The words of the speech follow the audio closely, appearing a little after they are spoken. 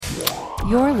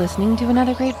You're listening to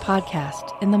another great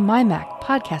podcast in the MyMac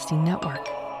Podcasting Network.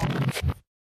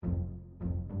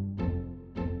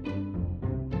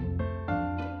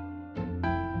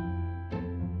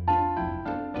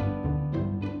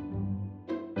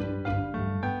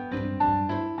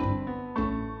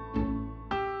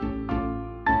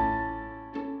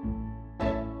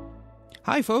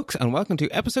 Hi folks, and welcome to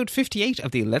episode 58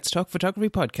 of the Let's Talk Photography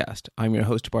podcast. I'm your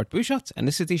host Bart Buschatz, and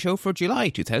this is the show for July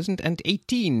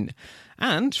 2018.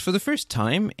 And for the first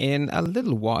time in a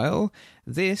little while,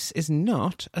 this is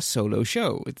not a solo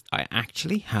show. I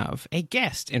actually have a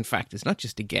guest. In fact, it's not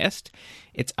just a guest,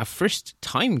 it's a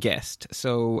first-time guest.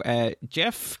 So,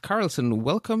 Jeff Carlson,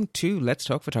 welcome to Let's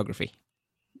Talk Photography.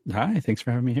 Hi, thanks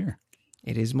for having me here.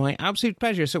 It is my absolute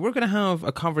pleasure. So we're going to have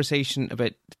a conversation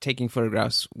about taking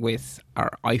photographs with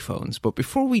our iPhones. But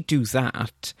before we do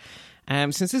that,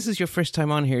 since this is your first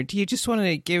time on here, do you just want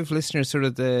to give listeners sort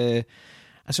of a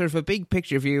big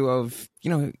picture view of,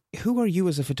 who are you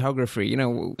as a photographer?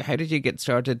 How did you get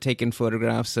started taking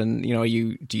photographs? And,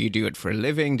 do you do it for a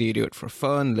living? Do you do it for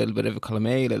fun? A little bit of a column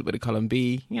A, a little bit of column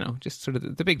B, just sort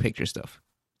of the big picture stuff.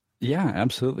 Yeah,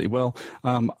 absolutely. Well,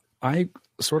 I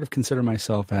sort of consider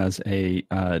myself as a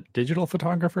digital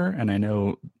photographer, and I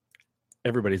know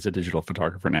everybody's a digital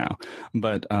photographer now,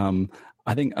 but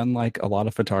I think unlike a lot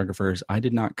of photographers, I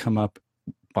did not come up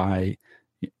by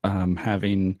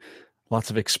having lots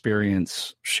of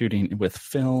experience shooting with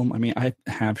film. I mean, I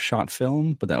have shot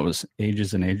film, but that was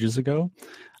ages and ages ago.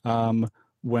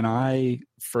 When I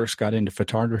first got into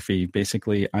photography,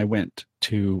 basically I went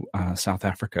to South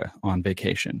Africa on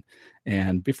vacation.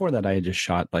 And before that, I had just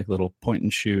shot like little point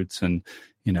and shoots and,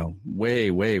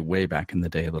 way back in the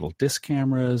day, little disc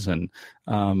cameras and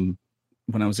when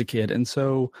I was a kid. And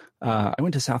so I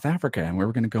went to South Africa and we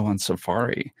were going to go on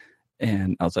safari.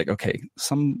 And I was like, okay,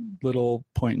 some little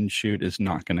point and shoot is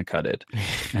not going to cut it.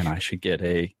 And I should get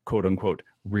a quote unquote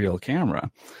real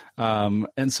camera.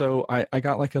 And so I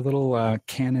got like a little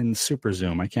Canon Super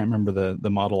Zoom. I can't remember the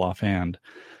model offhand.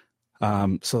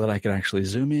 So that I could actually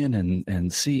zoom in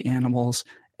and see animals.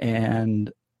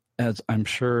 And as I'm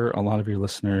sure a lot of your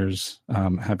listeners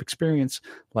have experienced,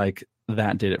 like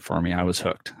that did it for me. I was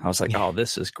hooked. I was like, oh,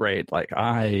 this is great. Like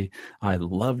I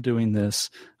love doing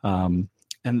this.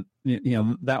 And,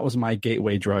 that was my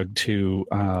gateway drug to,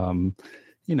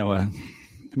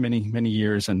 many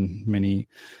years and many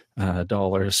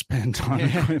dollars spent on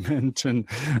equipment. And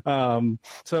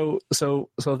so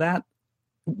that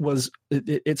was,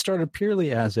 it started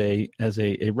purely as a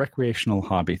recreational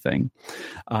hobby thing.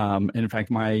 And in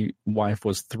fact, my wife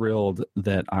was thrilled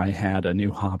that I had a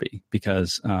new hobby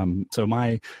because, so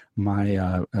my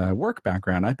work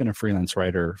background, I've been a freelance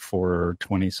writer for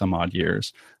 20 some odd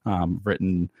years,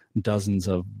 written dozens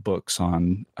of books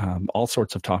on, all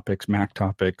sorts of topics, Mac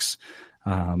topics.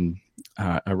 I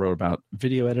wrote about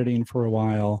video editing for a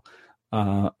while.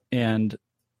 And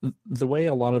the way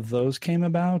a lot of those came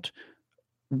about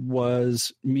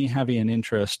was me having an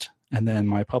interest and then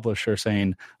my publisher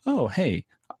saying, oh, hey,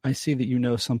 I see that you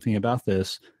know something about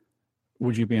this.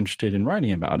 Would you be interested in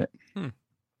writing about it?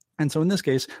 And so in this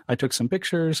case, I took some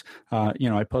pictures,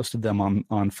 I posted them on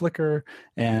Flickr,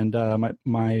 and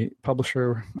my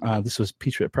publisher, this was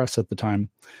Peachpit Press at the time,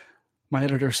 my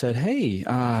editor said, hey,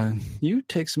 you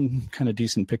take some kind of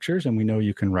decent pictures and we know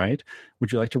you can write.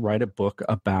 Would you like to write a book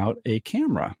about a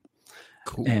camera?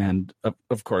 Cool. And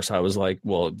of course I was like,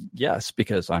 well, yes,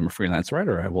 because I'm a freelance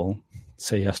writer. I will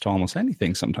say yes to almost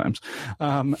anything sometimes.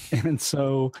 And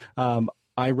so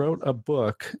I wrote a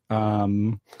book.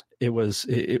 It was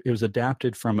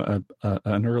adapted from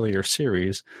an earlier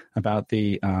series about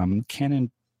the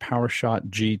Canon PowerShot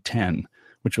G10,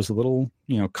 which was a little,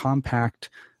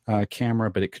 compact camera,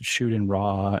 but it could shoot in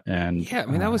RAW. And yeah, I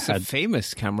mean, that was a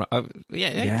famous camera. I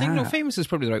think famous is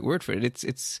probably the right word for it.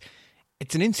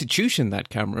 It's an institution, that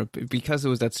camera, because it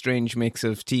was that strange mix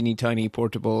of teeny tiny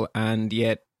portable and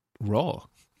yet raw.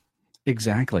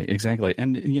 Exactly.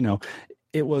 And,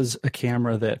 it was a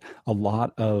camera that a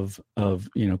lot of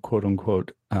quote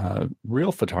unquote,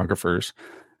 real photographers,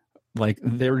 like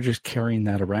they were just carrying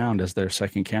that around as their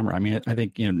second camera. I mean, I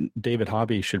think, David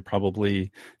Hobby should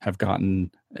probably have gotten,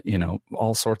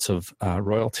 all sorts of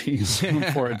royalties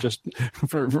for it, just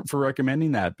for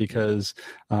recommending that because,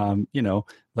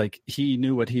 like he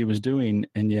knew what he was doing.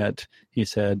 And yet he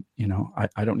said,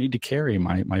 I don't need to carry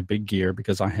my big gear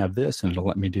because I have this and it'll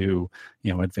let me do,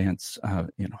 advanced,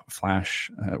 flash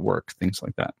work, things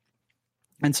like that.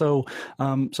 And so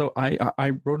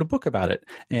I wrote a book about it,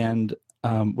 and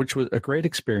which was a great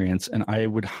experience. And I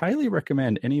would highly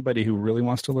recommend anybody who really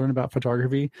wants to learn about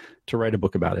photography to write a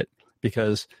book about it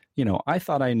because, I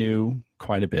thought I knew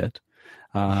quite a bit.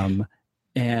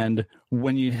 And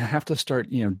when you have to start,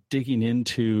 digging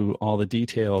into all the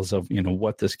details of,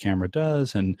 what this camera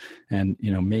does and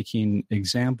making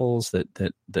examples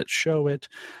that show it,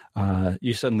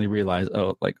 you suddenly realize,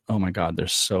 oh my God,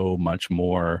 there's so much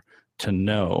more to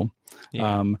know.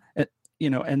 Yeah.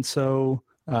 And so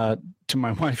to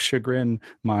my wife's chagrin,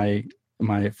 my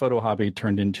photo hobby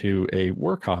turned into a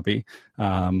work hobby.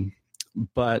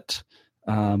 But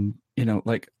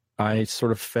I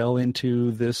sort of fell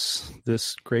into this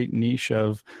great niche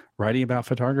of writing about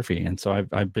photography. And so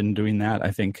I've been doing that, I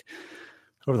think,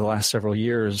 over the last several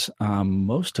years.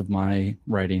 Most of my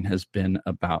writing has been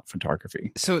about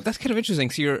photography. So that's kind of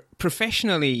interesting. So your profession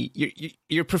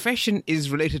is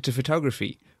related to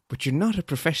photography, but you're not a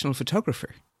professional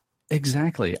photographer.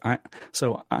 Exactly.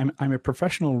 I'm a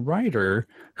professional writer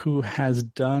who has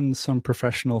done some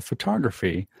professional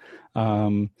photography.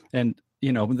 And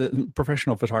the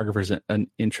professional photographer is an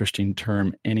interesting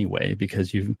term anyway,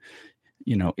 because in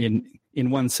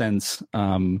one sense,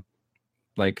 I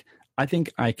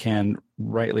think I can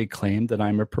rightly claim that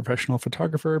I'm a professional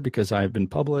photographer because I've been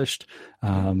published.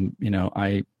 I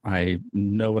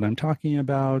know what I'm talking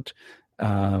about.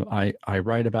 I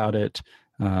write about it.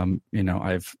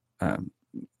 I've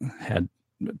had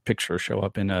pictures show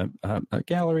up in a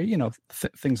gallery,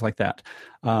 things like that.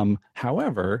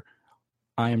 However,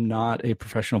 I am not a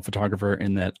professional photographer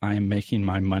in that I am making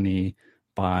my money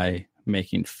by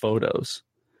making photos.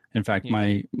 In fact,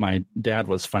 my dad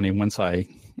was funny. Once I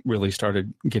really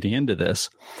started getting into this,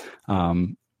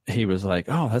 he was like,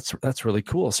 "Oh, that's really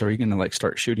cool. So are you going to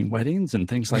start shooting weddings and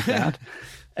things like that?"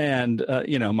 And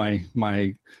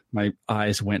my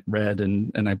eyes went red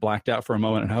and I blacked out for a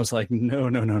moment, and I was like,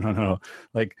 no.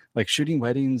 Like shooting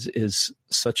weddings is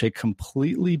such a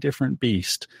completely different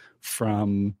beast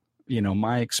from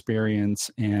my experience.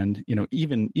 And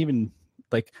even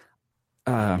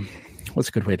what's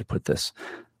a good way to put this?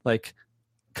 Like,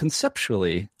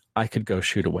 conceptually, I could go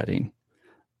shoot a wedding.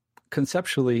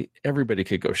 Conceptually, everybody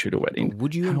could go shoot a wedding.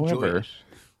 Would you enjoy it?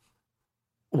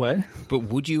 What? But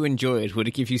would you enjoy it? Would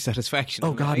it give you satisfaction?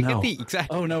 Oh God, no!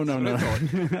 Exactly. Oh no!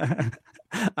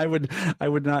 I would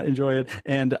not enjoy it,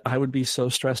 and I would be so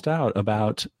stressed out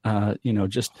about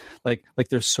just like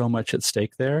there's so much at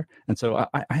stake there. And so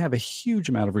I have a huge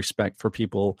amount of respect for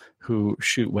people who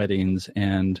shoot weddings,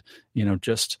 and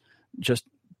just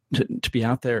to be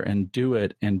out there and do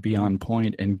it and be on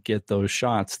point and get those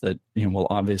shots that will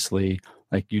obviously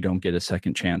you don't get a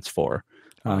second chance for.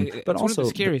 But it's also, one of the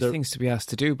scariest things to be asked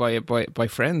to do by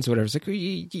friends or whatever. It's like,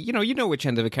 you know which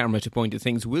end of the camera to point at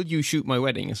things. Will you shoot my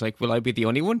wedding? It's like, will I be the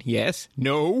only one? Yes.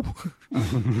 No.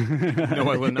 No,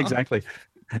 I will not.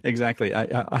 Exactly.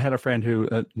 I had a friend who,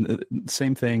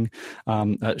 same thing.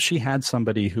 She had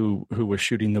somebody who was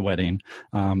shooting the wedding,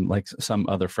 like some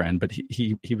other friend, but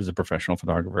he was a professional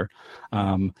photographer.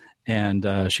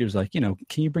 And she was like, can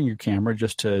you bring your camera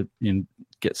just to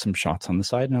get some shots on the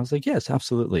side? And I was like, yes,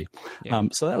 absolutely. Yeah.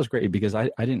 So that was great because I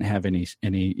didn't have any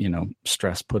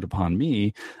stress put upon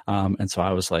me. And so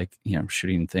I was like,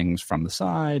 shooting things from the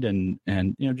side and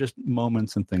just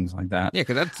moments and things like that. Yeah,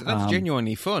 because that's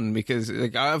genuinely fun, because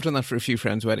I've done that for a few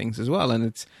friends' weddings as well. And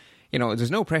it's,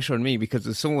 there's no pressure on me because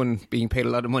there's someone being paid a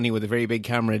lot of money with a very big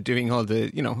camera doing all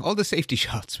the, all the safety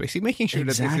shots, basically making sure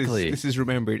that this is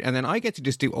remembered. And then I get to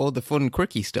just do all the fun,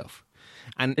 quirky stuff.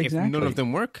 And if none of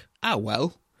them work,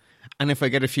 well. And if I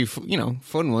get a few,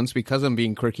 fun ones because I'm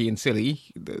being quirky and silly,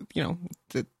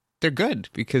 they're good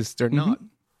because they're not,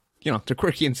 they're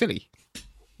quirky and silly.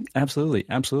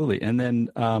 Absolutely. And then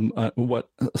what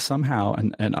somehow,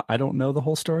 and I don't know the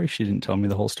whole story. She didn't tell me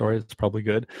the whole story. It's probably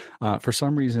good. For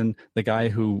some reason, the guy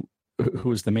who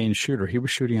was the main shooter, he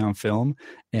was shooting on film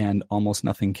and almost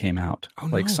nothing came out. Oh,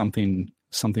 no. Like something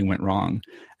went wrong.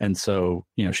 And so,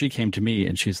 she came to me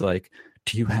and she's like,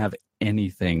 do you have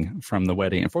anything from the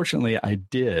wedding? Unfortunately, I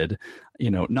did,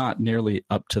 not nearly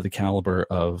up to the caliber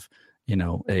of,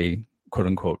 a quote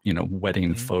unquote,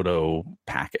 wedding photo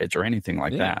package or anything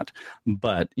like that.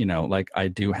 But, I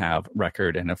do have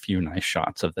record and a few nice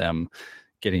shots of them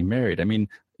getting married. I mean,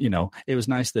 it was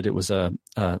nice that it was a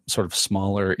sort of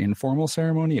smaller informal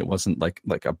ceremony. It wasn't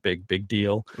like a big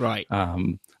deal. Right.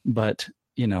 But,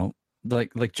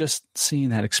 like just seeing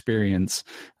that experience,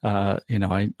 I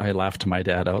laughed to my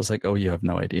dad. I was like, oh, you have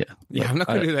no idea. Yeah, I'm not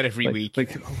going to do that every week.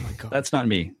 Oh my God. That's not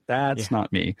me. That's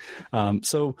not me.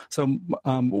 So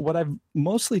what I've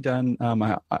mostly done,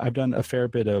 I've done a fair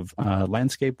bit of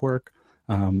landscape work.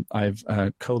 I've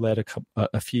co-led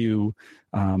a few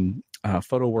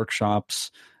photo workshops,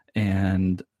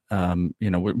 and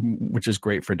which is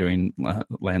great for doing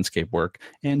landscape work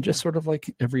and just sort of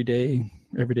like everyday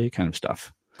kind of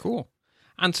stuff. Cool.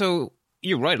 And so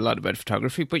you write a lot about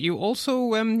photography, but you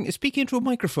also speak into a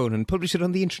microphone and publish it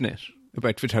on the internet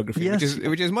about photography, yes.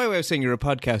 which is my way of saying you're a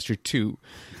podcaster too.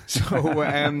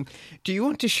 So do you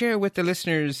want to share with the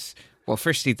listeners, well,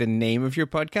 firstly, the name of your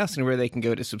podcast and where they can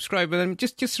go to subscribe, and then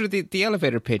just sort of the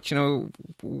elevator pitch,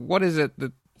 what is it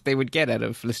that they would get out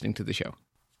of listening to the show?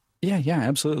 Yeah,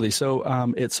 absolutely. So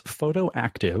it's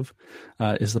Photoactive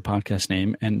is the podcast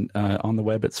name. And on the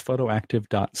web, it's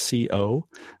photoactive.co,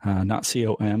 not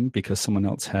com, because someone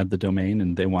else had the domain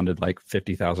and they wanted like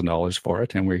 $50,000 for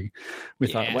it. And we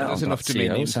thought, well, there's enough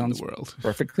domain names sounds in the world.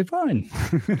 Perfectly fine.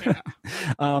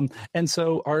 And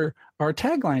so our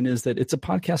tagline is that it's a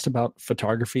podcast about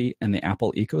photography and the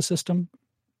Apple ecosystem.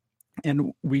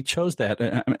 And we chose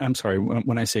that. I'm sorry,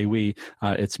 when I say we,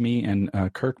 it's me and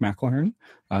Kirk McElhearn,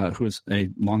 who's a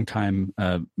longtime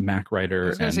Mac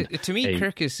writer. To me,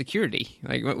 Kirk is security.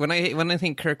 Like when I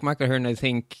think Kirk McElhearn, I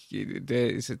think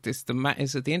is it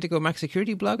the Indigo Mac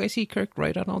security blog? I see Kirk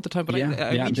write on all the time, but I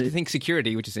immediately think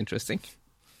security, which is interesting.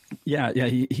 Yeah,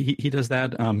 he does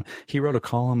that. He wrote a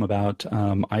column about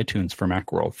iTunes for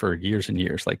Macworld for years and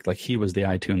years. Like he was the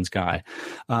iTunes guy.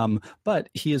 But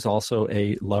he is also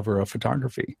a lover of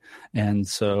photography, and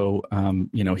so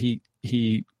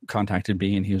he contacted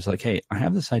me and he was like, "Hey, I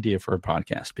have this idea for a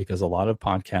podcast because a lot of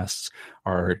podcasts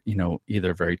are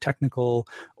either very technical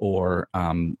or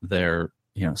they're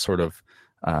sort of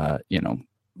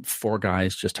four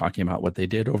guys just talking about what they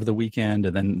did over the weekend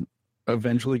and then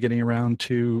eventually getting around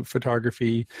to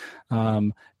photography.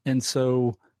 And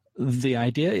so the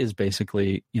idea is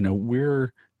basically, we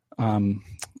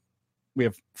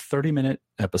have 30-minute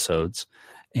episodes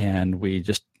and we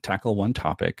just tackle one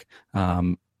topic.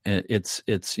 It's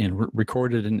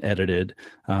recorded and edited.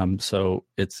 So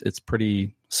it's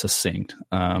pretty succinct.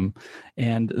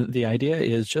 And the idea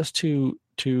is just to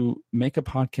make a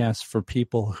podcast for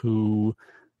people who,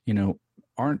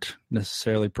 aren't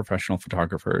necessarily professional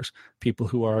photographers, people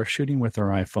who are shooting with their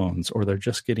iPhones, or they're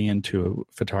just getting into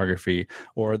photography,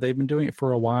 or they've been doing it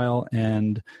for a while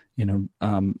and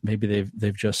maybe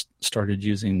they've just started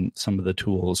using some of the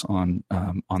tools on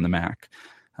the Mac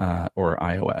or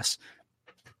iOS.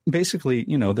 Basically,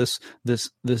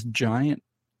 this giant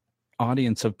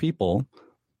audience of people,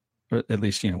 or at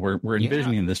least we're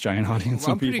envisioning this giant audience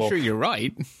of people. I'm pretty sure you're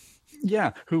right.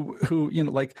 Yeah, who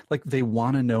like they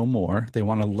want to know more. They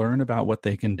want to learn about what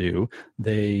they can do.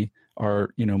 They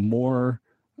are more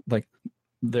like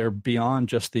they're beyond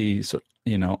just the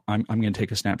I'm going to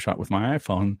take a snapshot with my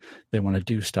iPhone. They want to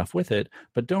do stuff with it,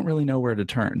 but don't really know where to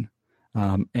turn.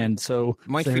 And so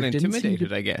might feel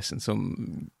intimidated, I guess, and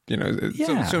some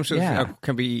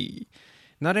can be.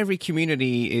 Not every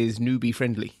community is newbie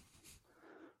friendly.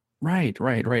 Right.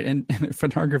 And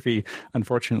photography,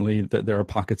 unfortunately, there are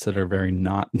pockets that are very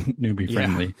not newbie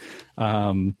friendly.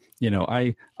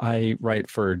 Yeah. I write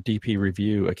for DP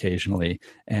Review occasionally,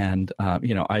 and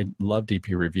I love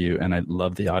DP Review and I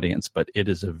love the audience, but it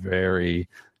is a very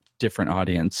different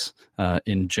audience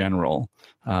in general.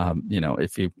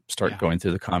 If you start going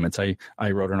through the comments,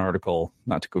 I wrote an article,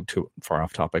 not to go too far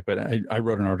off topic, but I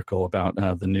wrote an article about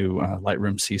the new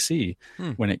Lightroom CC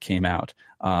when it came out.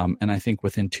 And I think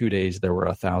within 2 days there were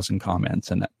 1,000 comments,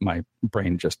 and my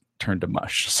brain just turned to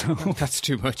mush. So that's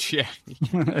too much. Yeah, you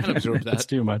can't absorb that. That's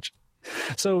too much.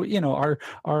 So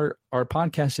our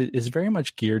podcast is very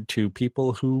much geared to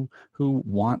people who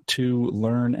want to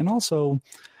learn, and also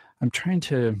I'm trying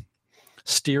to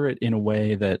steer it in a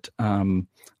way that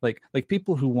like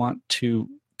people who want to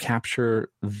capture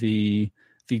the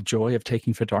joy of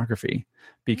taking photography,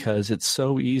 because it's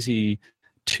so easy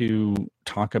to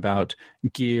talk about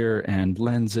gear and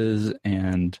lenses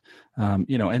and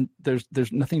and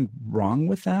there's nothing wrong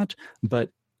with that, but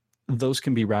those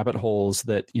can be rabbit holes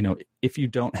that if you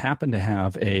don't happen to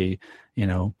have a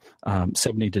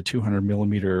 70 to 200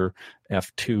 millimeter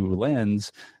f2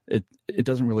 lens, it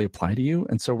doesn't really apply to you.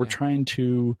 And so we're trying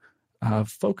to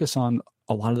focus on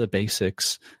a lot of the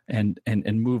basics and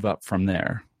move up from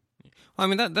there. I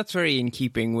mean, that's very in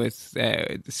keeping with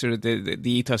sort of the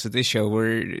ethos of this show,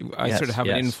 where I sort of have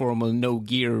an informal no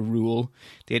gear rule.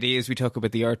 The idea is we talk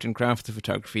about the art and craft of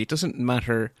photography. It doesn't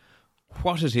matter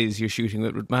what it is you're shooting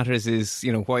with. What matters is,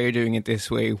 why you're doing it this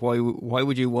way. Why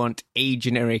would you want a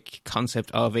generic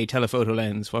concept of a telephoto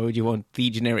lens? Why would you want the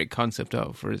generic concept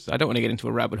of? Whereas I don't want to get into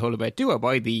a rabbit hole about, do I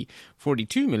buy the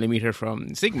 42 millimeter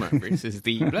from Sigma versus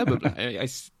the blah, blah, blah.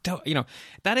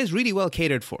 That is really well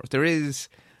catered for. There is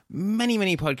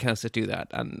many podcasts that do that,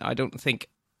 and I don't think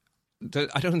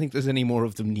I don't think there's any more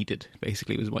of them needed,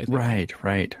 basically, was my thing.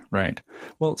 Right.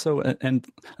 Well, so, and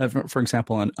for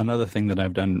example, another thing that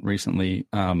I've done recently,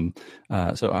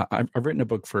 so I've written a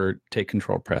book for Take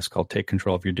Control Press called Take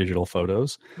Control of Your Digital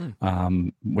Photos,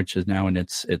 which is now in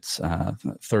its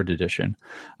third edition.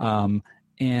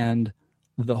 And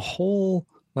the whole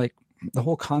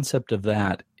concept of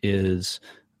that is,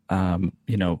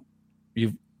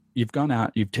 you've gone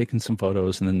out, you've taken some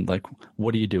photos, and then like,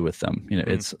 what do you do with them?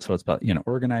 It's about,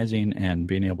 organizing and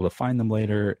being able to find them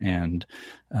later, and,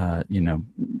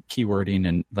 keywording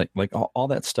and like all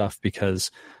that stuff,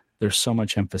 because there's so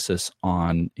much emphasis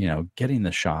on, getting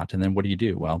the shot. And then what do you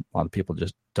do? Well, a lot of people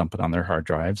just dump it on their hard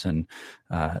drives and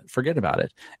forget about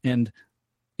it. And,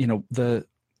 the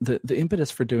impetus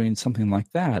for doing something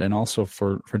like that, and also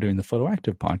for doing the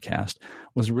Photoactive podcast,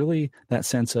 was really that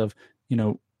sense of,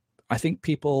 I think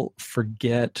people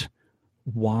forget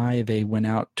why they went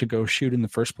out to go shoot in the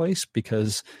first place,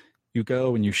 because you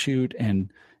go and you shoot, and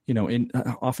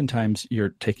oftentimes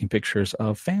you're taking pictures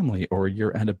of family, or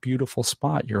you're at a beautiful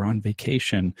spot, you're on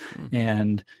vacation,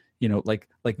 and like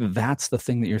that's the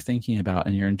thing that you're thinking about,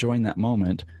 and you're enjoying that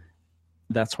moment.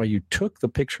 That's why you took the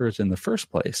pictures in the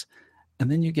first place,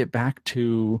 and then you get back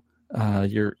to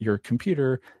your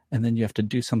computer, and then you have to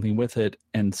do something with it,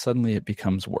 and suddenly it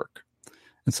becomes work.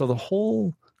 And so the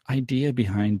whole idea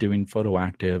behind doing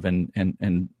Photoactive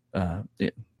and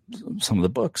some of the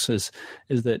books is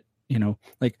that,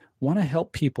 want to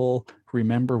help people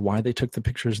remember why they took the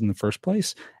pictures in the first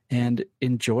place and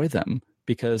enjoy them,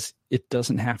 because it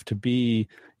doesn't have to be,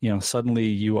 suddenly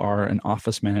you are an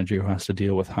office manager who has to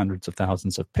deal with hundreds of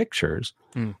thousands of pictures.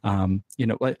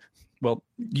 Well,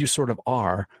 you sort of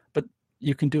are, but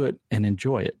you can do it and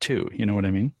enjoy it too. You know what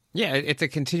I mean? Yeah, it's a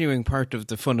continuing part of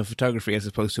the fun of photography, as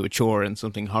opposed to a chore and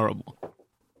something horrible.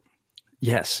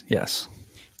 Yes.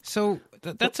 So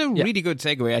that's a really good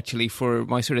segue, actually, for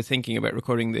my sort of thinking about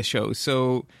recording this show.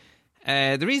 So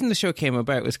the reason the show came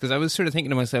about was because I was sort of thinking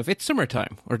to myself, it's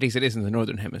summertime, or at least it is in the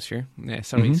Northern Hemisphere.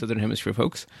 Southern Hemisphere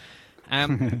folks.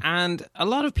 And a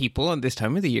lot of people on this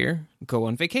time of the year go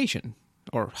on vacation,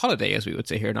 or holiday, as we would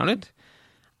say here in Ireland.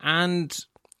 And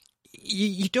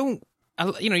you don't...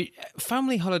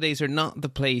 family holidays are not the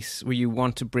place where you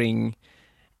want to bring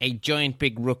a giant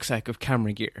big rucksack of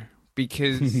camera gear,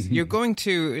 because you're going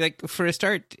to, like, for a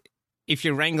start, if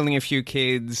you're wrangling a few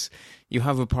kids, you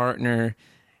have a partner,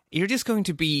 you're just going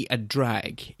to be a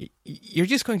drag. You're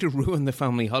just going to ruin the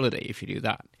family holiday if you do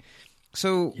that.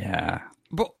 So, yeah.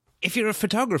 But if you're a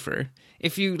photographer,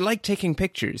 if you like taking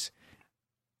pictures,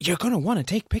 you're going to want to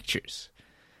take pictures.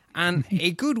 And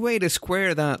a good way to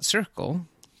square that circle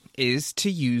is to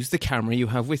use the camera you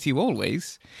have with you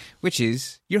always, which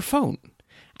is your phone.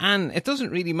 And it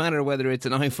doesn't really matter whether it's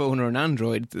an iPhone or an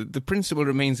Android. The principle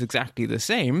remains exactly the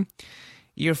same.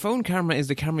 Your phone camera is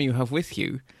the camera you have with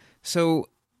you. So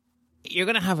you're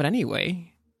going to have it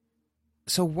anyway.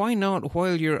 So why not,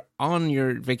 while you're on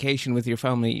your vacation with your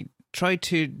family, try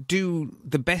to do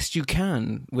the best you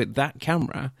can with that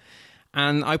camera?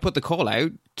 And I put the call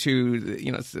out to,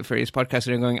 the various podcasts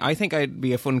that are going, I think I'd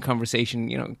be a fun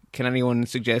conversation. Can anyone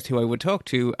suggest who I would talk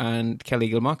to? And Kelly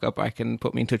Gilmockup, I can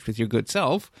put me in touch with your good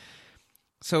self.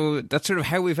 So that's sort of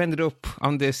how we've ended up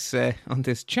on this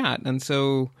chat. And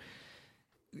so,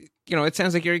 it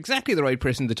sounds like you're exactly the right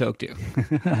person to talk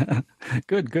to.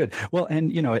 Good. Well,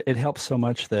 and, it helps so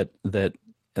much that the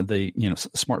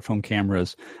smartphone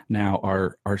cameras now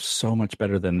are so much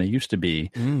better than they used to be.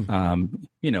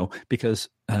 Because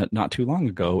not too long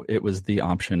ago it was the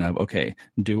option of, okay,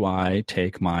 do I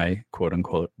take my quote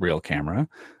unquote real camera,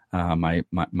 my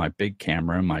big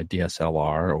camera, my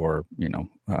DSLR, or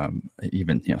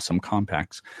even some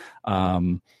compacts,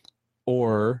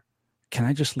 or can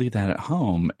I just leave that at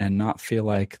home and not feel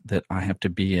like that I have to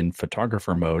be in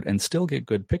photographer mode and still get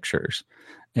good pictures?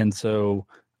 And so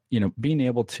being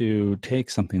able to take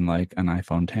something like an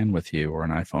iPhone 10 with you, or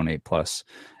an iPhone 8 Plus,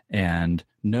 and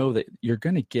know that you're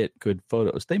going to get good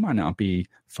photos. They might not be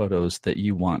photos that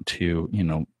you want to,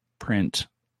 print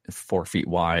 4 feet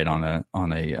wide on a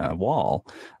wall,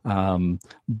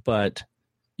 but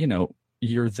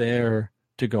you're there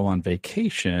to go on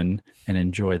vacation and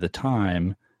enjoy the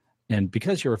time. And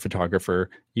because you're a photographer,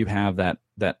 you have that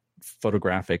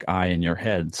photographic eye in your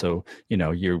head, so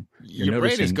your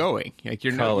brain is going, like,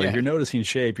 you're color, you're noticing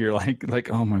shape, you're like,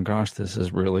 oh my gosh, this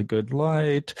is really good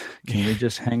light, can we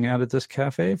just hang out at this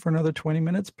cafe for another 20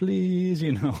 minutes please?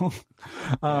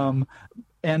 And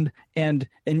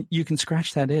you can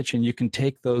scratch that itch, and you can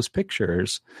take those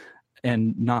pictures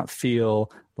and not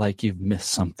feel like you've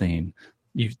missed something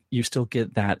you still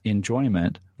get that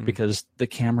enjoyment because the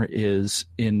camera is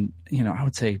in, I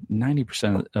would say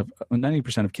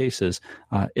 90% of cases,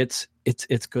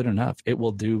 it's good enough. It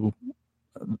will do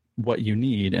what you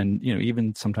need, and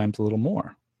even sometimes a little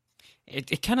more.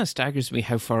 It kind of staggers me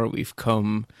how far we've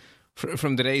come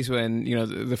from the days when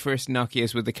the first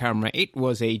Nokias with the camera. It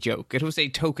was a joke. It was a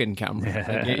token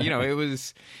camera.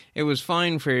 It was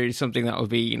fine for something that would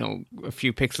be a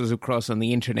few pixels across on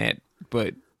the internet,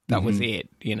 but that was it.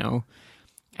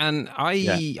 And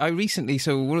I recently,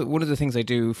 so one of the things I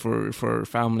do for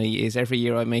family is every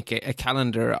year I make a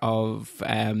calendar of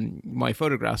my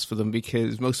photographs for them,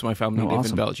 because most of my family live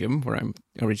in Belgium, where I'm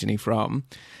originally from.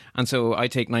 And so I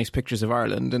take nice pictures of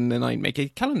Ireland and then I make a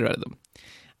calendar out of them.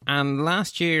 And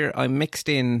last year I mixed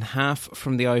in half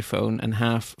from the iPhone and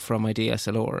half from my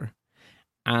DSLR.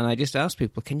 And I just asked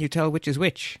people, can you tell which is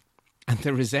which? And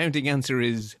the resounding answer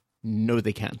is, no,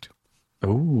 they can't.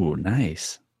 Oh,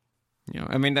 nice.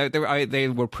 I mean, they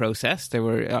were processed.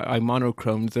 I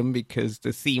monochromed them because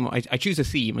the theme, I choose a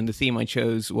theme, and the theme I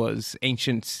chose was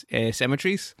ancient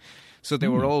cemeteries. So they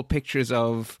were all pictures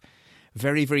of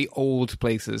very, very old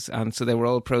places, and so they were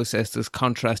all processed as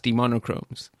contrasty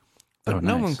monochromes. But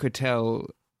no one could tell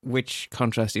which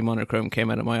contrasty monochrome came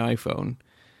out of my iPhone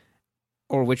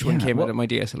or which one came out of my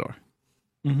DSLR.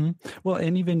 Mm-hmm. Well,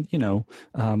 and even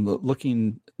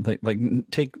looking like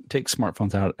take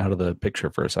smartphones out of the picture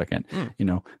for a second.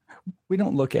 We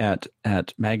don't look at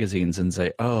magazines and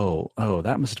say, oh,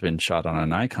 that must have been shot on a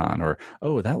Nikon, or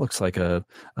oh, that looks like a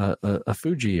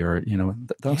Fuji, or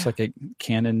that looks like a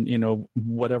Canon,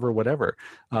 whatever.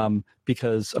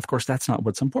 Because of course that's not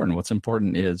what's important. What's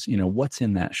important is what's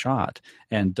in that shot,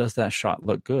 and does that shot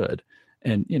look good?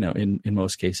 And, in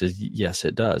most cases, yes,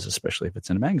 it does, especially if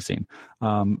it's in a magazine.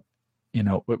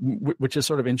 Which is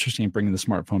sort of interesting, bringing the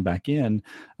smartphone back in.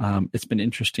 It's been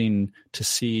interesting to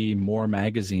see more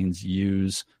magazines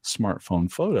use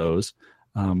smartphone photos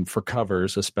for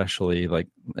covers, especially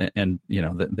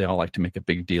they all like to make a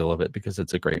big deal of it because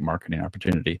it's a great marketing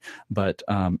opportunity. But,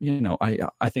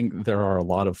 I think there are a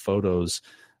lot of photos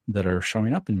that are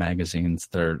showing up in magazines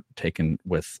that are taken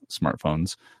with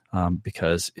smartphones.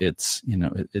 Because it's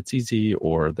it's easy,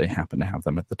 or they happen to have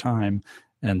them at the time,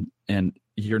 and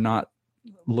you're not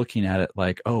looking at it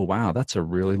like, oh wow, that's a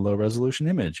really low resolution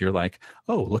image. You're like,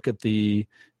 oh, look at the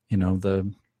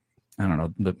the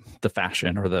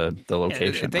fashion or the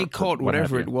location. They caught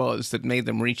whatever it was that made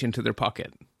them reach into their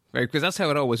pocket, right? Because that's how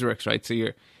it always works, right? So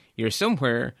you're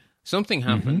somewhere, something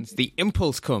happens, the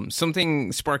impulse comes,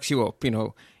 something sparks you up,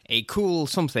 a cool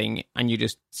something, and you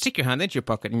just stick your hand into your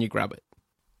pocket and you grab it.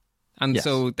 And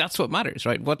so that's what matters,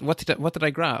 right? What did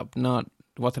I grab? Not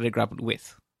what did I grab it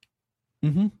with?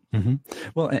 Mm-hmm. Mm-hmm.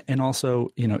 Well, and also,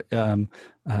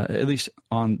 at least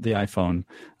on the iPhone,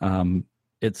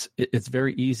 it's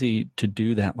very easy to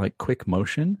do that like quick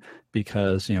motion,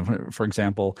 because for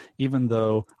example, even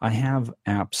though I have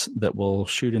apps that will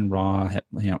shoot in RAW,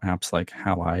 apps like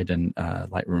Halide and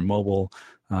Lightroom Mobile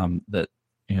that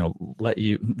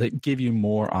that give you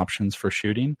more options for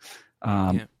shooting.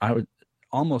 I would.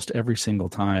 Almost every single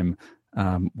time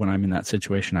when I'm in that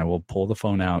situation, I will pull the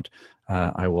phone out.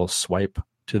 I will swipe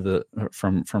to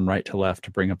from right to left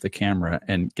to bring up the camera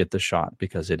and get the shot,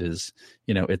 because it is,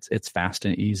 it's fast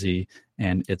and easy,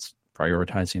 and it's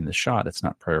prioritizing the shot. It's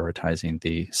not prioritizing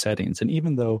the settings. And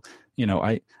even though,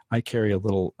 I carry a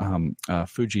little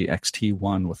Fuji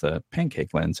X-T1 with a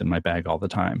pancake lens in my bag all the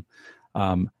time.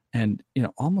 And,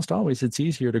 almost always it's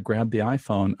easier to grab the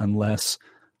iPhone unless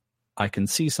I can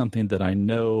see something that I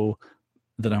know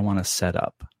that I want to set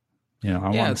up. I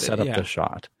want to set up the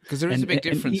shot. Because there is a big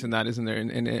difference in that, isn't there?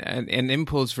 An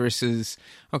impulse versus,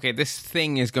 okay, this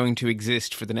thing is going to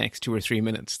exist for the next 2 or 3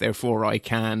 minutes. Therefore, I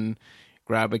can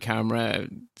grab a camera,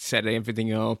 set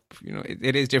everything up.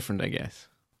 It is different, I guess.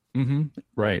 Mm-hmm.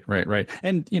 Right.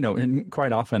 And, and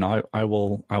quite often I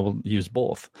will use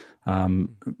both,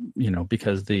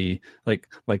 because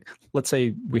let's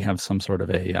say we have some sort of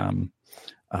a,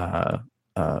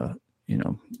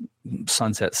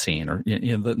 sunset scene, or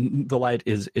the light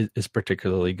is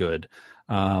particularly good.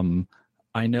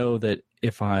 I know that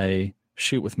if I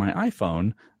shoot with my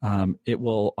iPhone, it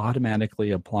will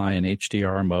automatically apply an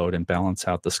HDR mode and balance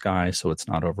out the sky so it's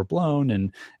not overblown,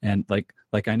 and like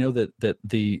I know that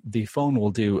the phone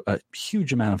will do a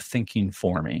huge amount of thinking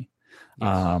for me.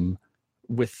 Yes.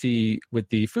 With the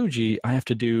Fuji, I have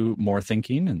to do more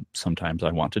thinking, and sometimes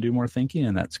I want to do more thinking,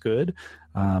 and that's good.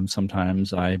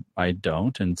 Sometimes I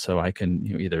don't, and so I can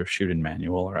either shoot in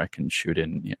manual or I can shoot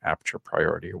in aperture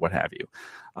priority or what have you.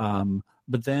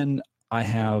 But then I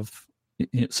have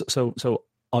so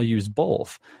I'll use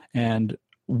both, and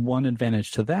one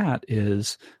advantage to that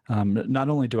is not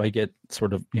only do I get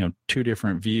sort of, two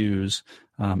different views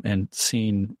and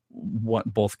seeing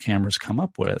what both cameras come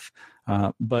up with,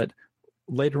 but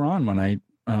later on when I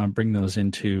bring those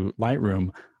into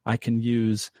Lightroom, I can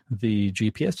use the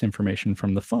GPS information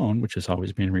from the phone, which is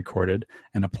always being recorded,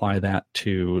 and apply that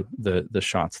to the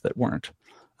shots that weren't.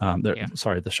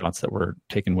 The shots that were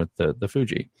taken with the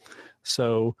Fuji.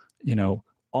 So,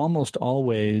 almost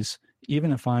always,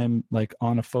 even if I'm like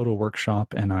on a photo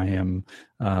workshop and I am,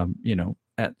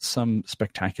 at some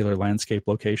spectacular landscape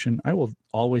location, I will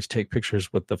always take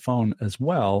pictures with the phone as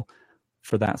well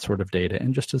for that sort of data,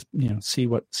 and just to see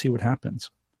what happens.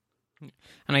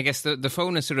 And I guess the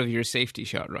phone is sort of your safety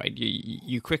shot, right?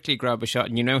 You quickly grab a shot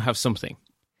and you now have something.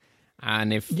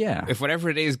 And if whatever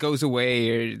it is goes away,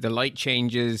 or the light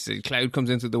changes, the cloud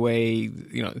comes into the way,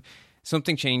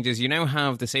 something changes, you now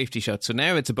have the safety shot. So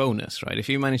now it's a bonus, right? If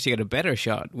you manage to get a better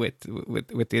shot with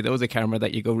the other camera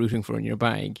that you go rooting for in your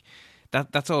bag,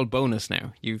 that's all bonus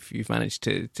now. You've managed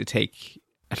to take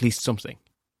at least something.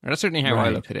 Or that's certainly how I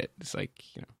look at it. It's like,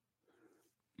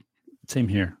 Same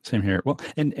here. Well,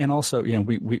 and also,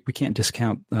 we can't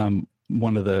discount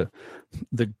one of the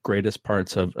greatest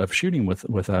parts of shooting with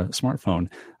a smartphone.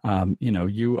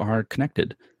 You are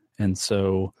connected, and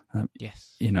so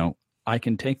yes, I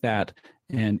can take that,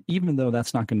 and even though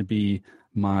that's not going to be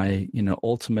my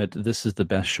ultimate, this is the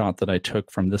best shot that I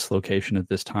took from this location at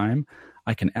this time,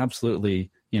 I can absolutely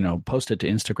post it to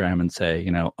Instagram and say,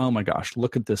 oh my gosh,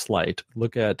 look at this light,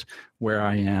 look at where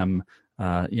I am.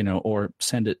 Or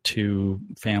send it to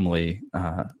family,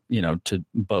 to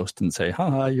boast and say,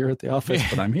 haha, you're at the office,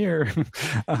 but I'm here.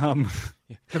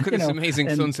 Look at this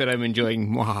amazing sunset I'm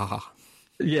enjoying.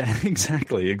 Yeah,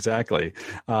 exactly.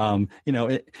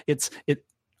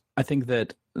 I think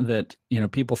that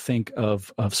people think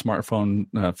of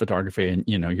smartphone photography, and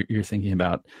you're thinking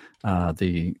about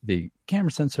the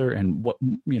camera sensor and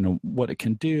what it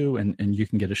can do, and you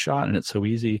can get a shot, and it's so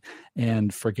easy,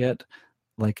 and forget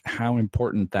like how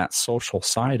important that social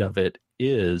side of it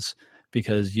is,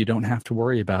 because you don't have to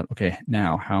worry about, okay,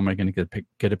 now how am I going to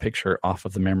get a picture off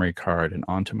of the memory card and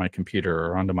onto my computer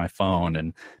or onto my phone,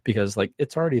 and because like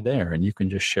it's already there and you can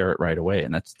just share it right away,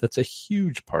 and that's a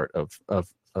huge part of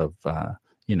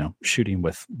shooting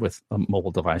with a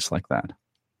mobile device like that.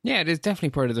 Yeah, it is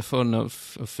definitely part of the fun of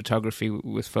photography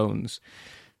with phones.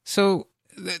 So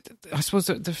I suppose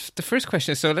the first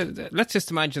question is, so let's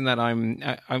just imagine that I'm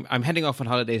heading off on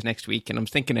holidays next week and I'm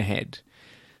thinking ahead.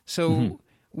 So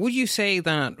would you say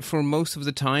that for most of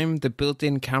the time the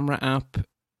built-in camera app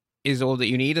is all that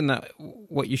you need, and that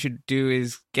what you should do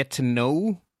is get to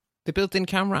know the built-in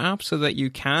camera app so that you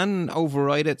can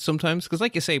override it sometimes? Because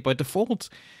like you say, by default,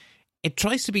 it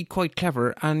tries to be quite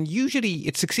clever, and usually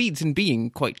it succeeds in being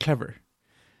quite clever.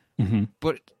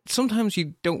 But sometimes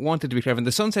you don't want it to be clever. And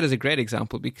the sunset is a great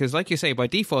example, because like you say, by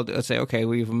default, it'll say, okay,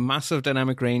 we have a massive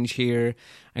dynamic range here.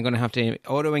 I'm going to have to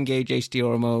auto-engage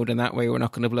HDR mode, and that way we're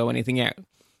not going to blow anything out.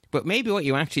 But maybe what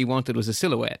you actually wanted was a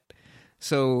silhouette.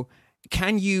 So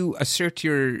can you assert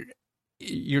your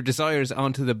desires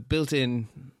onto the built-in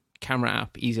camera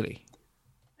app easily?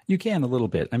 You can a little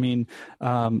bit. I mean,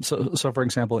 so for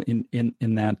example, in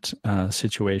that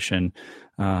situation,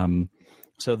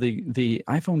 so the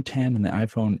iPhone 10 and the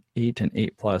iPhone 8 and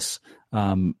 8 Plus,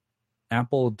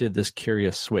 Apple did this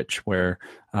curious switch where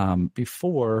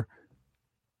before,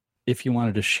 if you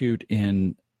wanted to shoot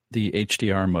in the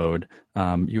HDR mode,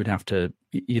 you would have to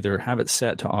either have it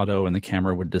set to auto and the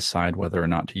camera would decide whether or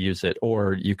not to use it,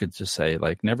 or you could just say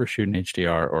like never shoot in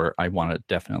HDR, or I want to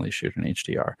definitely shoot in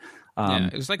HDR.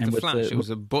 It was like the flash. It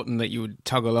was a button that you would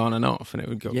toggle on and off, and it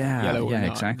would go yellow or not.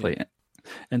 Exactly. Yeah.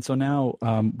 And so now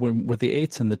with the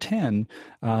 8s and the 10,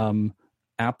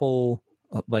 Apple,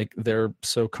 like they're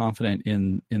so confident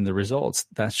in the results,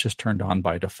 that's just turned on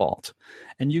by default.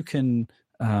 And you can,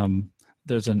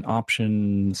 there's an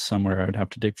option somewhere, I would have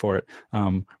to dig for it,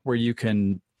 where you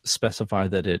can specify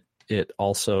that it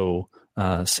also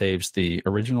saves the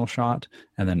original shot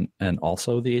and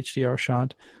also the HDR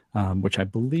shot. Which I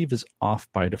believe is off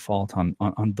by default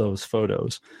on those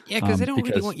photos. Yeah, because they don't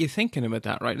really want you thinking about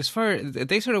that, right?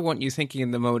 They sort of want you thinking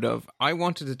in the mode of, I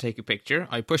wanted to take a picture,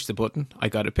 I pushed the button, I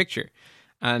got a picture.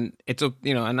 And it's up,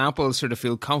 and Apple sort of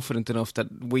feel confident enough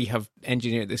that we have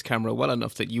engineered this camera well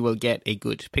enough that you will get a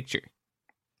good picture.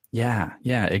 Yeah,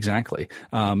 exactly.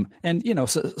 And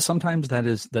so sometimes that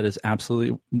is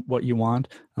absolutely what you want.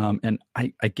 And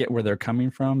I get where they're coming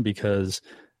from, because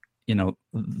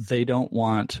they don't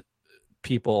want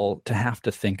people to have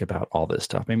to think about all this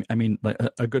stuff. I mean, like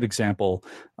a good example,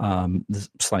 this is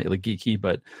slightly geeky,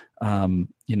 but iOS,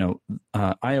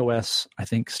 I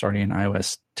think starting in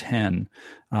iOS 10,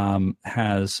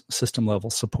 has system level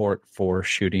support for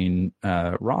shooting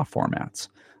RAW formats.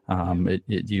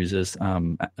 It uses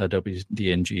Adobe's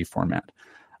DNG format,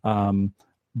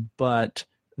 but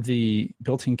the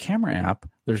built-in camera app,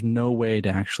 there's no way to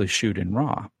actually shoot in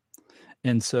RAW,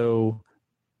 and so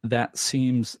that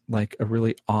seems like a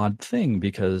really odd thing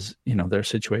because, there are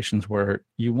situations where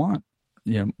you want,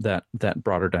 that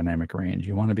broader dynamic range.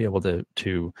 You want to be able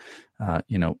to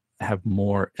have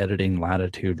more editing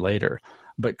latitude later.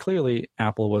 But clearly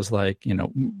Apple was like,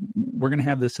 we're going to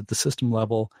have this at the system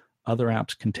level. Other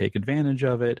apps can take advantage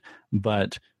of it,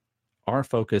 but our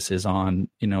focus is on,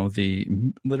 the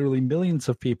literally millions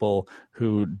of people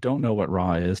who don't know what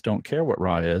RAW is, don't care what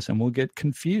RAW is, and will get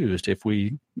confused if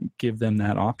we give them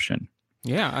that option.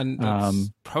 Yeah, and that's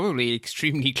probably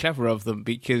extremely clever of them,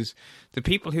 because the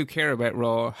people who care about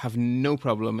RAW have no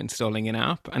problem installing an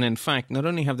app. And in fact, not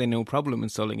only have they no problem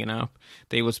installing an app,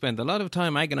 they will spend a lot of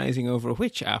time agonizing over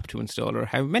which app to install or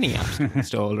how many apps to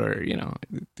install, or,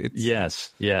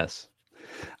 it's... Yes.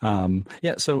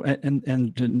 So,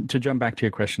 and to jump back to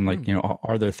your question, like,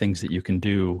 are there things that you can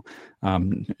do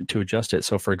to adjust it?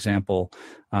 So, for example,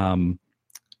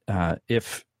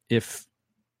 if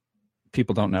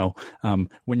people don't know,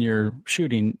 when you're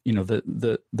shooting,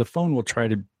 the phone will try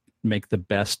to make the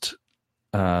best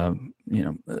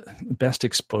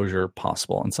exposure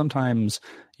possible, and sometimes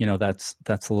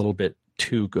that's a little bit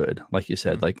too good, like you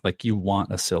said, like you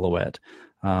want a silhouette.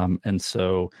 And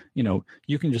so,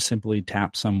 you can just simply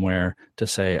tap somewhere to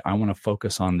say, I want to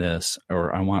focus on this,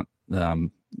 or I want the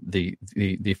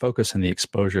focus and the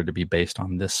exposure to be based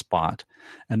on this spot.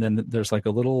 And then there's like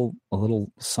a little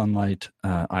sunlight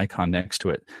icon next to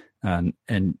it.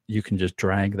 And you can just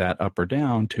drag that up or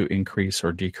down to increase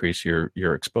or decrease your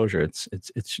exposure. It's a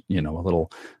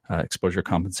little exposure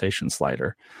compensation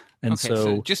slider. And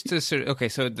so just to so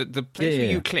the place where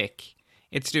you click,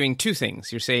 it's doing two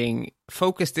things. You're saying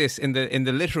focus this in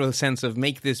the literal sense of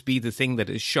make this be the thing that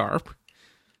is sharp.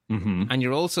 Mm-hmm. And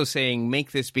you're also saying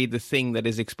make this be the thing that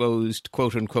is exposed,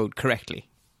 quote unquote, correctly.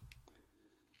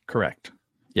 Correct.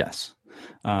 Yes.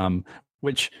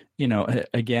 Which,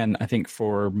 again, I think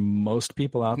for most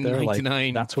people out there, like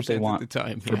that's what they want at the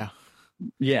time.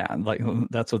 Yeah, like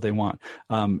that's what they want.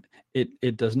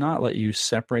 It does not let you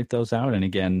separate those out, and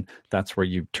again, that's where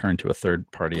you turn to a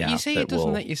third-party app. You say it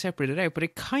doesn't let you separate it out, but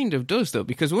it kind of does, though,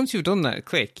 because once you've done that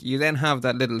click, you then have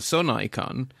that little sun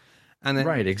icon, and then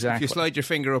right, exactly. If you slide your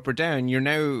finger up or down, you're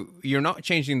not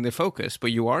changing the focus,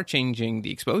 but you are changing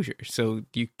the exposure. So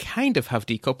you kind of have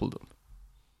decoupled them.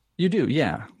 You do,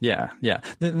 yeah.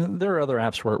 There are other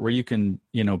apps where you can,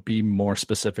 be more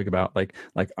specific about like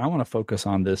I want to focus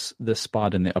on this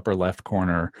spot in the upper left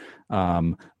corner,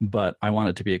 but I want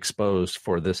it to be exposed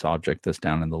for this object that's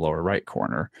down in the lower right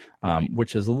corner,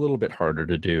 which is a little bit harder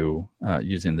to do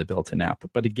using the built-in app.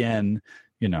 But again,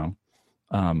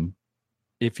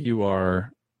 if you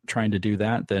are trying to do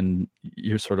that, then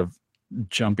you're sort of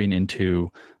jumping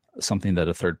into something that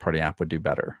a third-party app would do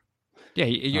better. Yeah,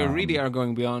 you really are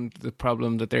going beyond the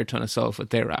problem that they're trying to solve with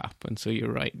their app, and so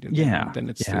you're right. Yeah, then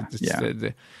it's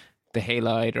the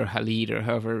halide or halide or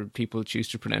however people choose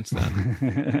to pronounce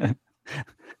that.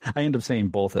 I end up saying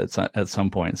both at some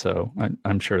point, so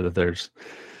I'm sure that there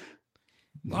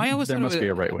must be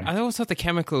a right way. I always thought the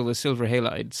chemical was silver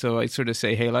halide, so I sort of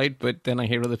say halide, but then I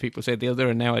hear other people say the other,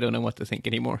 and now I don't know what to think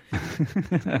anymore.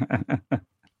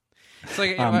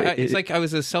 It's like I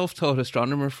was a self-taught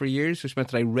astronomer for years, which meant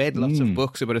that I read lots of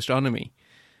books about astronomy.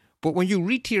 But when you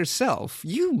read to yourself,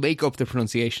 you make up the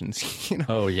pronunciations.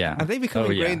 Oh, yeah. And they become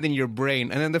ingrained in your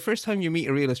brain. And then the first time you meet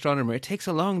a real astronomer, it takes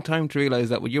a long time to realize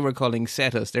that what you were calling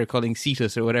Cetus, they're calling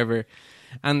Cetus or whatever.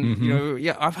 And,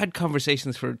 I've had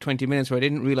conversations for 20 minutes where I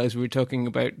didn't realize we were talking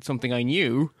about something I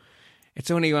knew. It's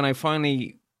only when I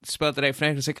finally spelled it out for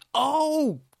now, it's like,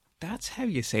 oh, that's how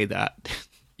you say that.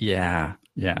 Yeah.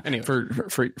 Anyway.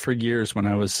 For years when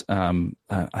I was,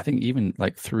 I think even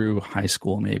like through high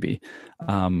school, maybe,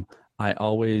 I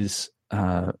always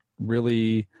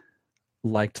really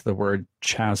liked the word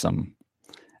chasm.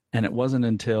 And it wasn't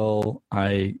until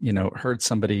I, heard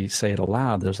somebody say it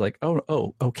aloud, there's like,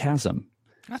 oh, chasm.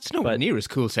 That's nowhere near as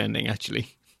cool sounding,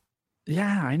 actually.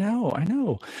 Yeah, I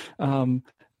know.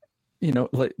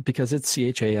 Because it's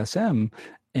CHASM,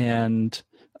 and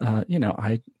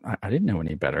I didn't know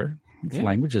any better. Yeah.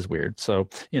 Language is weird. So,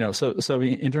 so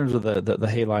in terms of the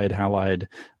halide,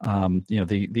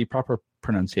 the proper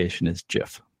pronunciation is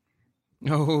GIF.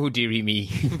 Oh, dearie me.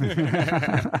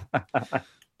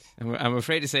 I'm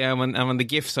afraid to say I'm on the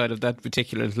GIF side of that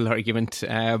particular little argument,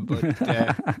 but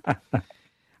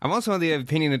I'm also on the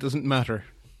opinion it doesn't matter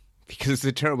because it's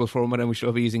a terrible format and we should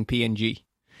all be using PNG.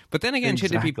 But then again,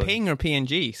 should it be PNG or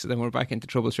PNG? So then we're back into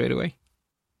trouble straight away.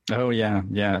 Oh yeah.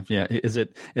 Is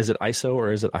it ISO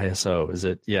or is it ISO? Is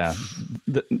it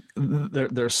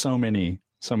There's so many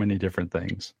different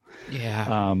things. Yeah.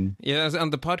 On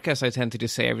the podcast, I tend to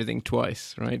just say everything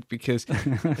twice, right? Because,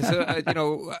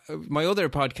 my other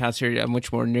podcasts here are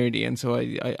much more nerdy, and so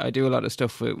I do a lot of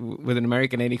stuff with an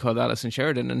American lady called Alison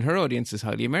Sheridan, and her audience is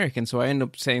highly American. So I end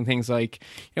up saying things like,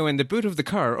 in the boot of the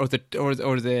car, or the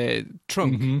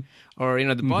trunk, mm-hmm. or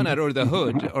the bonnet, or the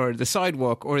hood, or the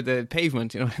sidewalk, or the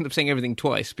pavement. I end up saying everything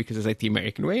twice because it's like the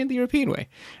American way and the European way,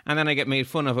 and then I get made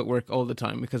fun of at work all the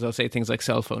time because I'll say things like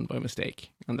cell phone by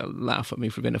mistake, and they'll laugh at me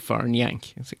for being a foreign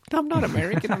yank. It's like, I'm not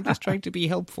American, I'm just trying to be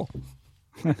helpful.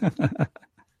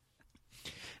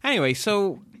 Anyway,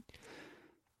 so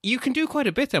you can do quite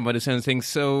a bit then by the sound of things,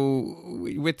 so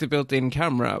with the built-in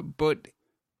camera, but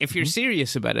if you're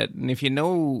serious about it, and if you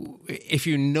know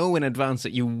in advance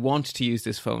that you want to use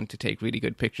this phone to take really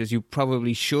good pictures, you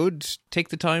probably should take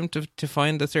the time to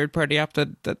find the third-party app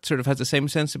that sort of has the same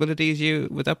sensibility as you.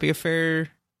 Would that be a fair...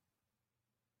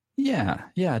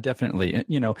 Yeah, definitely.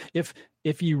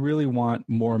 If you really want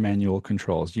more manual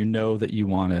controls, that you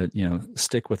want to,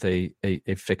 stick with a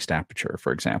fixed aperture,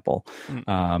 for example,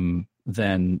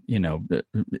 then,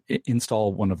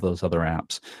 install one of those other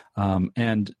apps.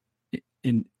 And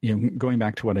going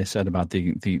back to what I said about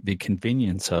the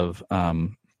convenience of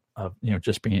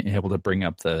just being able to bring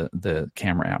up the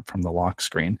camera app from the lock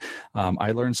screen.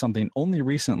 I learned something only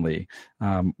recently,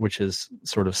 which is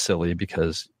sort of silly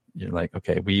because you're like,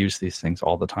 okay, we use these things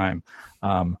all the time.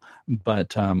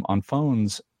 But on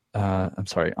phones,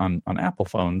 on Apple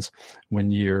phones,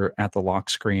 when you're at the lock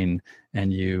screen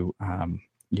and you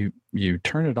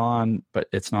turn it on, but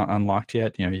it's not unlocked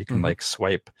yet, you can like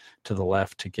swipe to the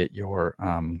left to get your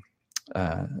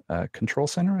control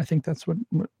center. I think that's what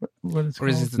it's called. Or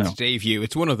is it the Today View?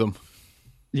 It's one of them.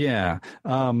 Yeah.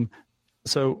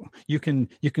 So you can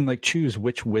like choose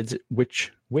which widgets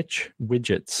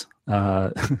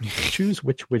choose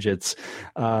which widgets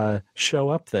show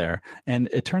up there, and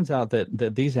it turns out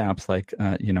that these apps like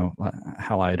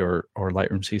Halide or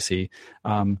Lightroom CC,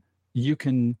 you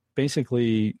can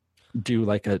basically do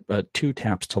like a 2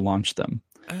 taps to launch them,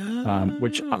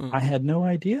 which I had no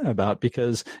idea about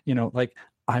because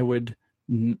I would.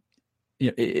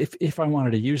 If I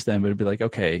wanted to use them, it would be like,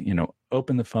 okay,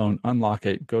 open the phone, unlock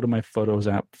it, go to my Photos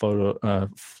app,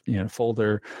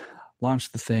 folder,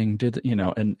 launch the thing,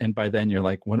 and by then you're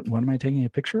like, what am I taking a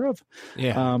picture of?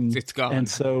 Yeah, it's gone. And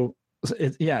so,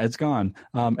 it's gone.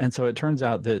 And so it turns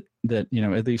out that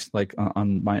at least like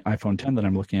on my iPhone 10 that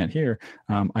I'm looking at here,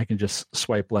 I can just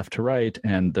swipe left to right,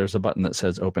 and there's a button that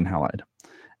says Open Halide,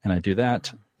 and I do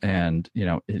that, and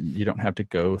you don't have to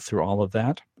go through all of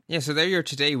that. Yeah, so they're your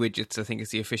Today widgets, I think is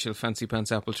the official fancy pants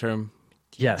Apple term.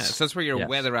 Yes. So that's where your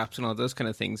weather apps and all those kind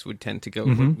of things would tend to go.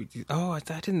 Mm-hmm. I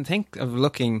didn't think of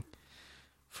looking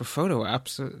for photo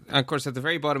apps. And of course, at the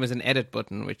very bottom is an edit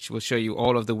button, which will show you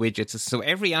all of the widgets. So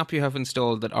every app you have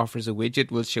installed that offers a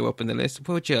widget will show up in the list.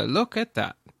 Would you look at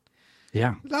that?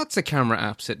 Yeah. Lots of camera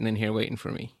apps sitting in here waiting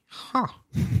for me. Huh.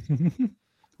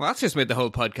 Well, that's just made the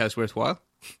whole podcast worthwhile.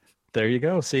 There you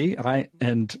go. See, when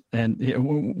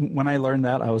I learned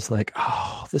that, I was like,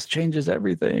 "Oh, this changes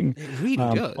everything." It really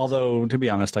does. Although, to be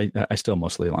honest, I still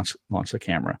mostly launch the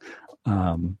camera.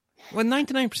 Well,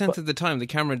 99% of the time, the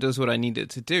camera does what I need it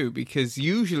to do because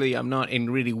usually I'm not in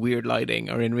really weird lighting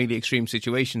or in really extreme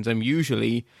situations. I'm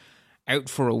usually out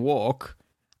for a walk.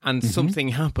 And something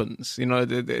happens,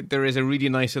 there is a really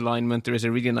nice alignment, there is a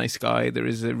really nice sky, there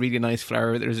is a really nice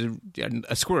flower, there is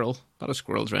a squirrel, a lot of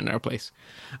squirrels around our place.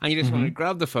 And you just want to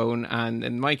grab the phone, and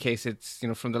in my case, it's,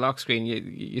 from the lock screen,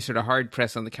 you sort of hard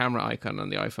press on the camera icon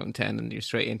on the iPhone 10 and you're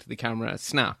straight into the camera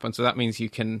snap. And so that means you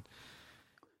can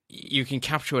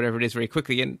capture whatever it is very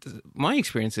quickly. And my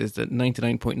experience is that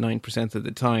 99.9% of the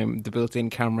time, the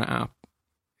built-in camera app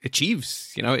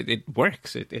achieves, it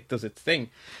works, it does its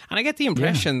thing. And I get the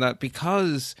impression that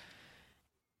because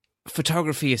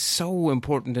photography is so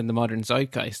important in the modern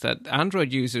zeitgeist, that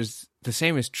Android users, the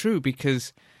same is true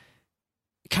because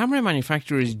camera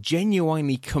manufacturers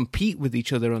genuinely compete with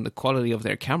each other on the quality of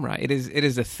their camera. It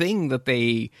is a thing that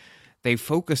they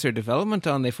focus their development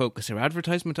on, they focus their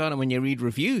advertisement on, and when you read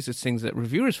reviews, it's things that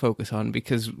reviewers focus on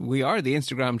because we are the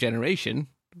Instagram generation,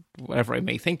 whatever I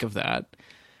may think of that.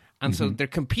 And so they're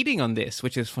competing on this,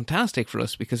 which is fantastic for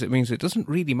us because it means it doesn't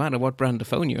really matter what brand of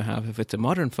phone you have. If it's a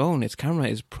modern phone, its camera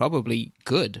is probably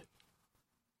good.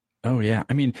 Oh yeah,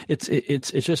 I mean it's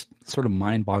just sort of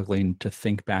mind-boggling to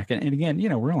think back, and again,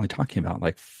 we're only talking about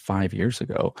like 5 years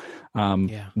ago,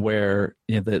 Yeah. where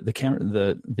the camera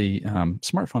the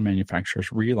smartphone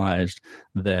manufacturers realized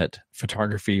that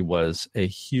photography was a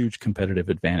huge competitive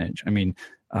advantage. I mean,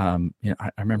 I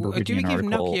remember Well, do reading we an give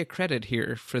article. Nokia credit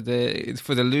here for the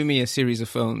Lumia series of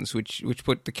phones, which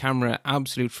put the camera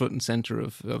absolute front and center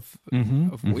of their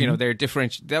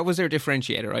that was their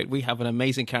differentiator, right? We have an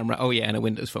amazing camera. Oh yeah, and a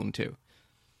Windows Phone too.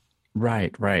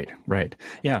 Right.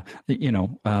 Yeah,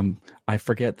 I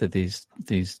forget that these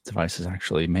devices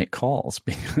actually make calls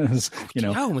because I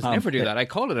almost never do that. I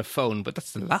call it a phone, but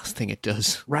that's the last thing it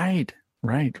does. Right.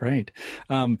 Like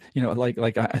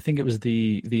I think it was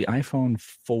the iPhone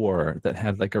 4 that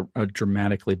had like a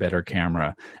dramatically better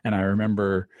camera, and I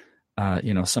remember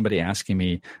somebody asking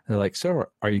me, they're like, "So,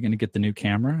 are you going to get the new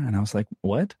camera?" And I was like,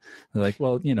 "What?" They're like,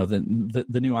 "Well, the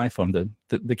new iPhone,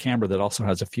 the camera that also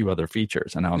has a few other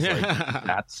features." And I was like,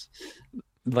 "That's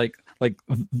like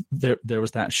there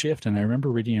was that shift." And I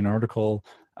remember reading an article,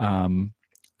 and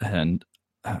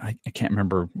I can't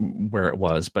remember where it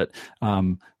was, but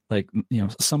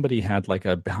somebody had like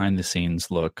a behind the scenes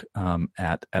look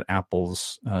at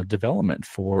Apple's development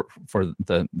for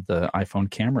the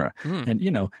iPhone camera, and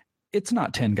it's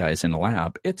not 10 guys in a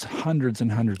lab; it's hundreds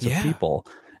and hundreds of people.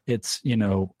 It's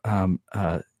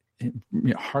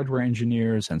hardware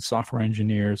engineers and software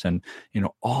engineers, and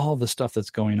all the stuff that's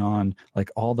going on, like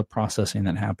all the processing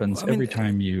that happens every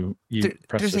time you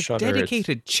press the shutter. There's a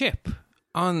dedicated chip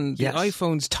on the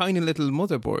iPhone's tiny little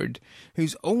motherboard,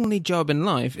 whose only job in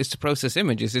life is to process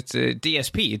images. It's a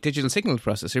DSP, a digital signal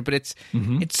processor, but its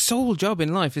sole job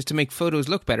in life is to make photos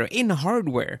look better in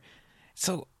hardware.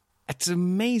 So it's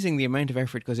amazing the amount of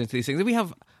effort goes into these things. We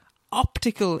have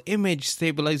optical image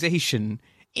stabilization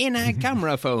in a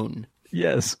camera phone.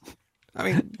 Yes. I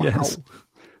mean, wow. Yes.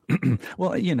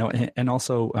 Well, and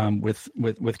also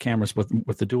with cameras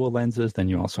with the dual lenses, then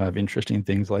you also have interesting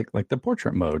things like the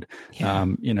portrait mode,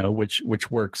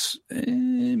 which works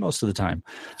most of the time.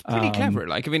 It's pretty clever.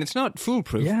 Like, I mean, it's not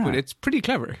foolproof, but it's pretty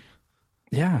clever.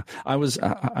 Yeah, I was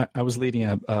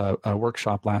leading a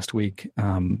workshop last week.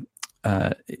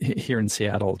 Here in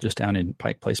Seattle, just down in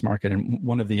Pike Place Market, and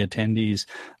one of the attendees,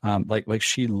 like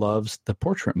she loves the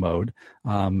portrait mode,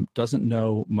 doesn't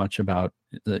know much about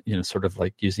sort of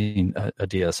like using a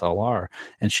DSLR,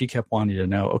 and she kept wanting to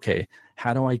know, okay,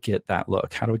 how do I get that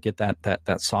look? How do I get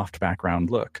that soft background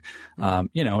look?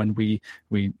 And we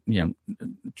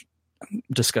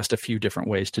discussed a few different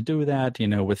ways to do that,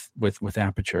 with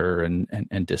aperture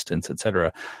and distance, et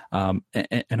cetera. And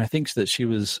I think that she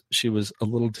was a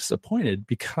little disappointed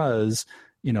because,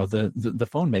 the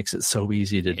phone makes it so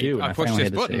easy to do. I pushed this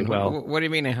button. Say, well, what do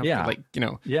you mean I have to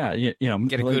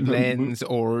get a good lens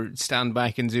or stand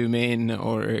back and zoom in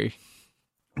or...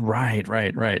 Right.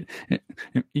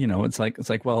 It's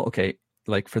like, well, okay,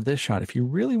 like for this shot, if you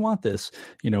really want this,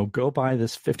 go buy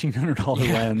this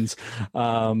 $1,500 lens.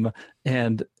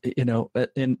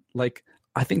 And like,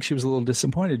 I think she was a little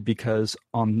disappointed because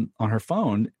on her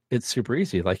phone, it's super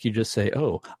easy. Like you just say,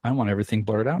 "Oh, I want everything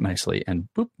blurred out nicely," and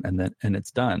boop, and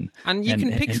it's done. And you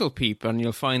can pixel peep, and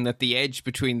you'll find that the edge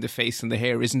between the face and the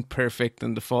hair isn't perfect,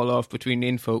 and the fall off between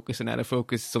in focus and out of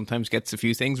focus sometimes gets a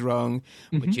few things wrong.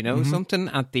 But something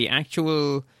at the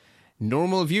actual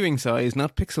normal viewing size,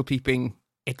 not pixel peeping,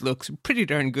 it looks pretty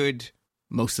darn good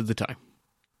most of the time.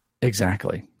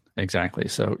 Exactly.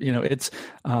 So, it's,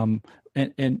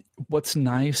 and what's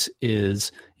nice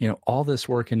is, all this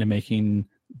work into making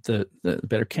the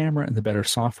better camera and the better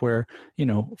software,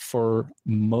 for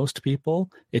most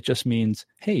people, it just means,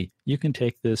 hey, you can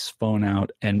take this phone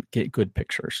out and get good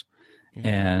pictures. Yeah.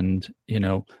 And,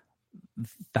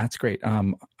 that's great. I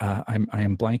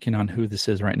am blanking on who this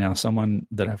is right now. Someone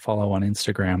that I follow on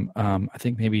Instagram. I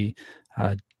think maybe,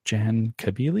 Jan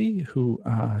Kabili, who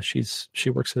she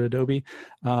works at Adobe.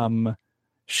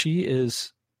 She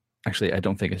is actually, I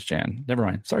don't think it's Jan. Never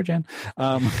mind. Sorry, Jan.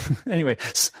 Anyway,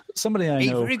 somebody I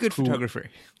know, a very good photographer.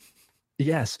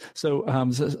 Yes. So,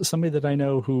 somebody that I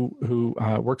know who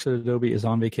works at Adobe is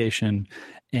on vacation,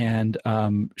 and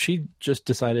she just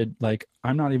decided, like,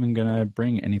 I'm not even going to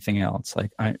bring anything else.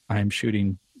 Like, I'm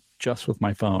shooting just with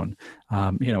my phone,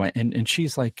 and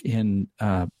she's like in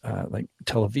like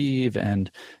Tel Aviv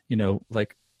and,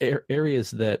 like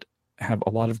areas that have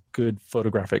a lot of good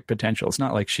photographic potential. It's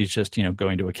not like she's just,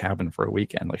 going to a cabin for a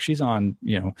weekend. Like she's on,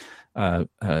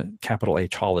 capital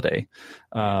H holiday.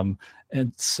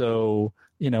 And so,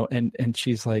 and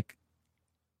she's like,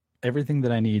 everything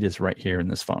that I need is right here in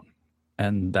this phone.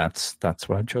 And that's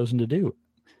what I've chosen to do.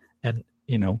 And,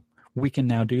 we can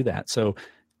now do that. So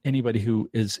anybody who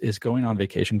is going on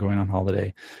vacation, going on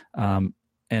holiday,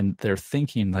 and they're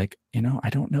thinking like, I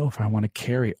don't know if I want to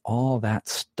carry all that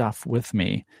stuff with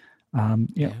me.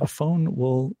 A phone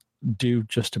will do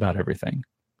just about everything,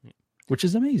 which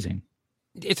is amazing.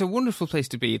 It's a wonderful place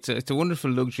to be. It's a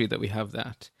wonderful luxury that we have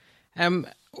that.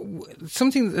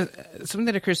 Something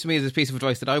that occurs to me as a piece of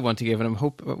advice that I want to give, and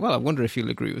I wonder if you'll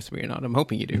agree with me or not. I'm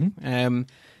hoping you do.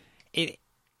 Mm-hmm.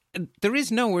 There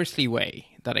is no earthly way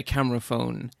that a camera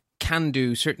phone can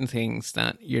do certain things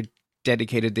that your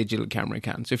dedicated digital camera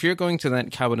can. So if you're going to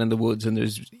that cabin in the woods and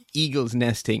there's eagles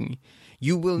nesting,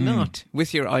 you will not,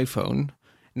 with your iPhone,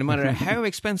 no matter how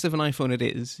expensive an iPhone it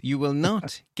is, you will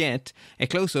not get a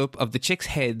close-up of the chicks'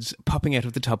 heads popping out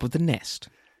of the top of the nest.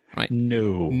 Right?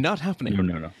 No. Not happening.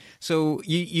 No. So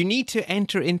you need to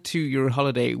enter into your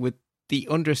holiday with the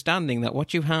understanding that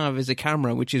what you have is a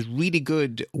camera which is really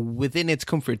good within its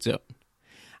comfort zone.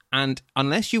 And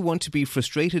unless you want to be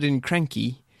frustrated and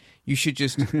cranky, you should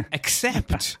just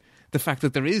accept the fact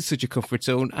that there is such a comfort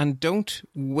zone and don't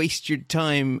waste your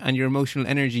time and your emotional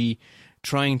energy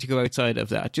trying to go outside of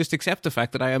that. Just accept the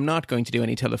fact that I am not going to do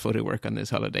any telephoto work on this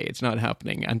holiday. It's not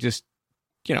happening. And just,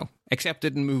 accept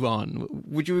it and move on.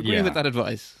 Would you agree with that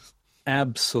advice?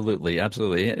 Absolutely. Knowing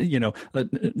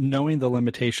the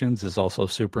limitations is also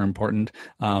super important.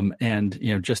 And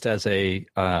just as this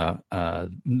is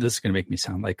going to make me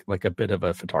sound like a bit of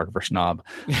a photographer snob.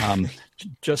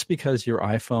 Just because your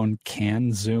iPhone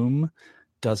can zoom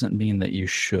doesn't mean that you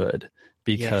should,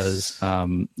 because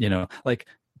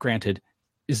granted,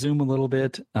 zoom a little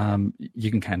bit,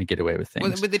 you can kind of get away with things.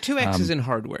 Well, but the 2X is in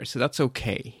hardware, so that's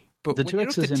okay. But the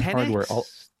 2X is in 10X, hardware,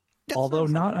 although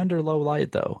not under low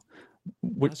light though.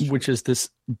 Which is this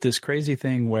crazy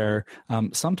thing where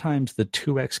sometimes the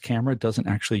 2X camera doesn't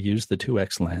actually use the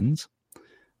 2X lens.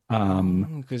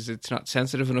 Because it's not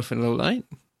sensitive enough in low light?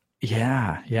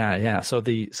 Yeah. So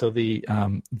the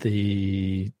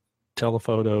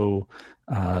telephoto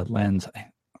lens,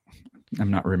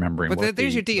 I'm not remembering. But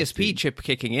there's your DSP chip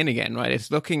kicking in again, right? It's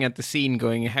looking at the scene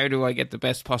going, how do I get the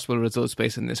best possible results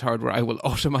based on this hardware? I will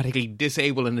automatically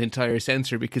disable an entire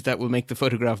sensor because that will make the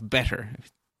photograph better.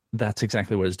 That's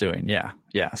exactly what it's doing. Yeah.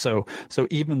 So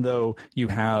even though you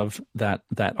have that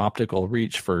optical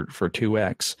reach for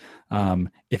 2X,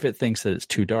 if it thinks that it's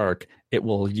too dark, it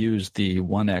will use the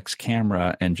 1X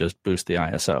camera and just boost the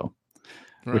ISO,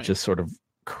 right. Which is sort of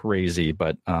crazy,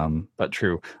 but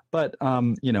true. But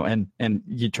and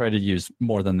you try to use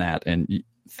more than that, and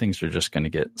things are just going to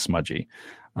get smudgy.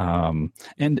 And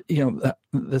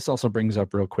this also brings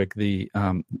up real quick the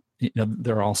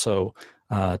there are also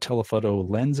telephoto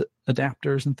lens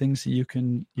adapters and things that you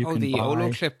can the buy.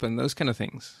 Olloclip and those kind of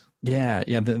things. Yeah.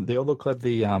 The Olloclip,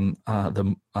 the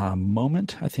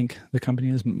Moment, I think the company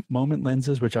is Moment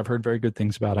lenses, which I've heard very good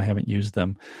things about. I haven't used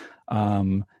them,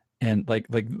 and like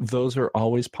those are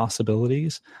always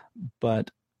possibilities,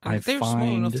 but they're small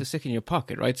enough to stick in your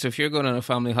pocket, right? So if you're going on a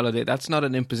family holiday, that's not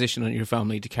an imposition on your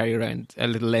family to carry around a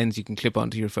little lens you can clip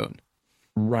onto your phone.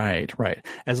 Right.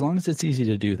 As long as it's easy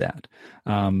to do that,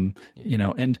 and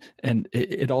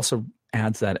it also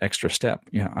adds that extra step.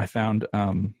 I found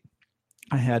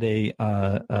I had a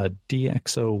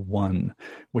DxO1,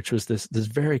 which was this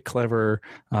very clever,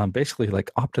 basically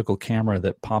like optical camera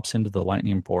that pops into the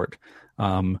Lightning port.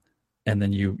 And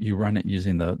then you run it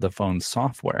using the phone's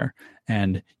software,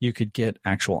 and you could get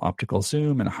actual optical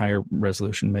zoom and higher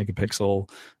resolution megapixel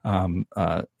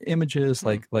images.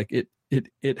 Like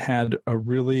it had a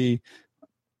really,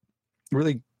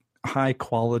 really high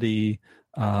quality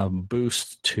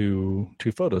boost to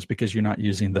photos, because you're not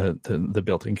using the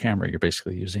built-in camera. You're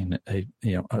basically using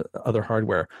other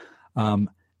hardware.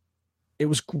 It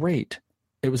was great.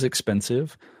 It was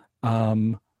expensive,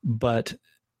 but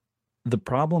the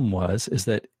problem is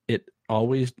that it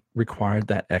always required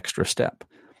that extra step.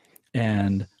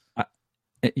 And,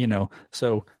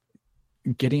 so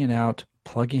getting it out,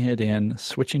 plugging it in,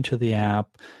 switching to the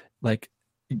app, like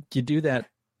you do that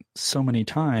so many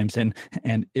times, and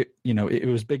it, it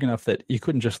was big enough that you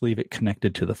couldn't just leave it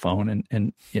connected to the phone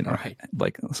and right.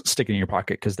 Like stick it in your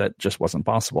pocket, because that just wasn't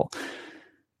possible.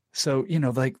 So,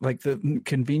 like the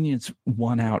convenience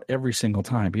won out every single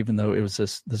time, even though it was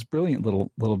this brilliant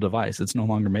little device. It's no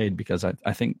longer made, because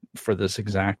I think for this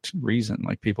exact reason,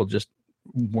 like people just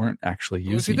weren't actually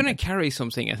using it. If you're going to carry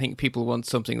something, I think people want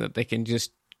something that they can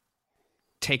just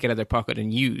take it out of their pocket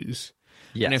and use.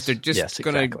 Yes, and if they're just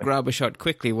going to grab a shot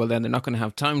quickly, well, then they're not going to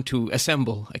have time to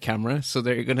assemble a camera. So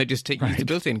they're going to just use the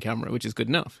built-in camera, which is good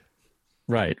enough.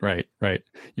 Right.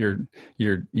 You're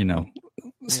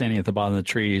standing at the bottom of the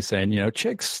tree saying,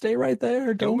 chicks, stay right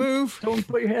there. Don't move. Don't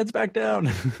put your heads back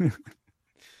down.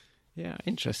 Yeah,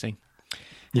 interesting.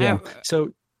 Yeah.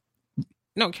 So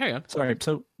no, carry on. Sorry.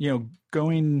 So,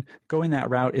 going that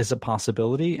route is a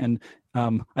possibility. And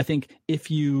I think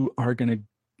if you are going to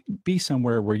be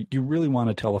somewhere where you really want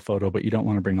to telephoto, but you don't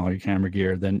want to bring all your camera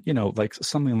gear, then, like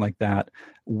something like that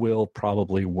will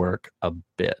probably work a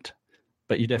bit.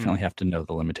 But you definitely have to know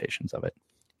the limitations of it.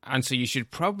 And so you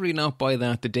should probably not buy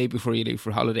that the day before you leave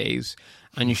for holidays.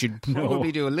 And you should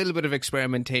probably do a little bit of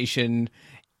experimentation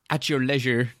at your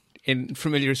leisure in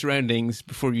familiar surroundings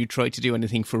before you try to do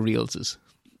anything for reelses.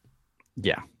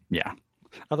 Yeah.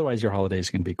 Otherwise, your holidays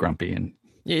can be grumpy, and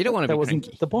you don't want to be cranky. That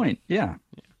wasn't the point. Yeah.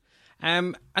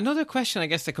 Another question, I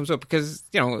guess, that comes up because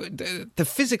the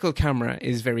physical camera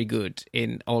is very good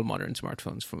in all modern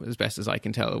smartphones, from as best as I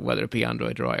can tell, whether it be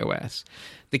Android or iOS.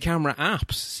 The camera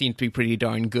apps seem to be pretty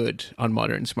darn good on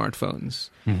modern smartphones.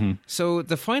 Mm-hmm. So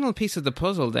the final piece of the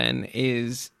puzzle then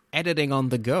is editing on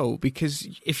the go, because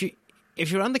if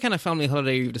you're on the kind of family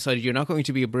holiday, you've decided you're not going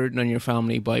to be a burden on your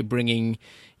family by bringing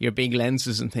your big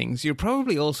lenses and things, you're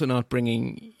probably also not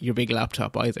bringing your big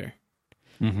laptop either.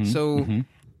 Mm-hmm. So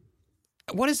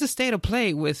what is the state of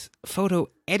play with photo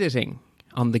editing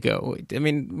on the go? I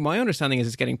mean, my understanding is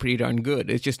it's getting pretty darn good.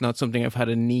 It's just not something I've had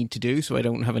a need to do, so I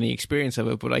don't have any experience of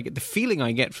it. But the feeling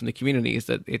I get from the community is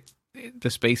that the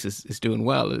space is doing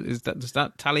well. Does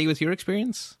that tally with your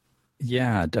experience?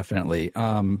 Yeah, definitely.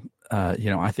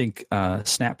 I think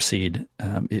Snapseed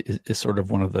is sort of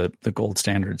one of the gold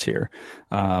standards here.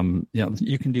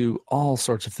 You can do all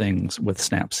sorts of things with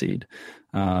Snapseed.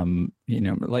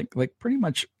 Like pretty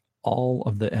much all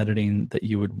of the editing that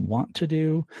you would want to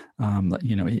do.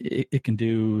 It can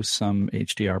do some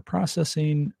HDR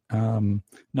processing,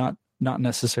 not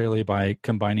necessarily by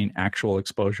combining actual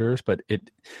exposures, but it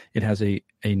has a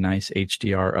nice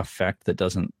HDR effect that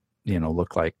doesn't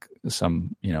look like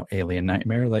some alien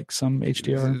nightmare like some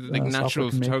HDR like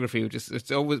natural photography. It's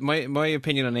always my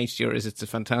opinion on HDR is it's a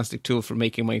fantastic tool for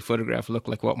making my photograph look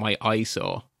like what my eye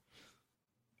saw.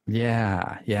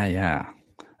 Yeah.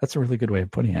 That's a really good way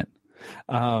of putting it.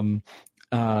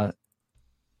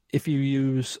 If you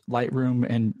use Lightroom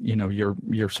and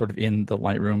you're sort of in the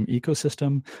Lightroom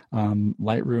ecosystem,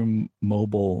 Lightroom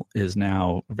Mobile is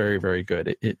now very, very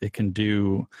good. It can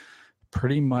do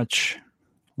pretty much,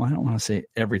 well, I don't want to say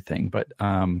everything, but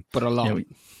a lot.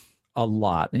 A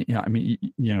lot. I mean,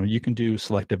 you can do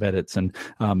selective edits, and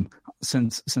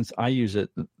since I use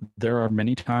it, there are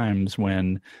many times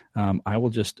when I will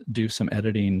just do some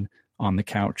editing on the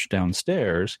couch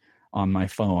downstairs on my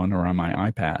phone or on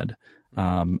my iPad,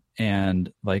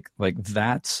 and like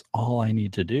that's all I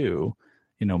need to do.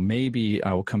 Maybe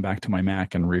I will come back to my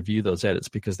Mac and review those edits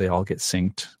because they all get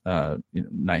synced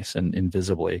nice and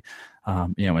invisibly,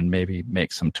 and maybe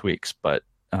make some tweaks. But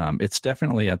it's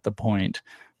definitely at the point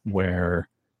where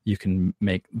you can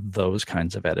make those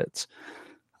kinds of edits.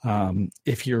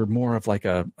 If you're more of like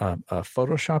a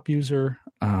Photoshop user,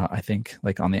 I think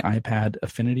like on the iPad,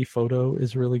 Affinity Photo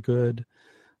is really good.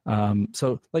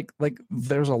 So like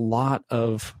there's a lot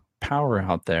of power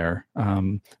out there.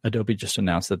 Adobe just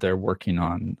announced that they're working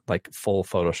on like full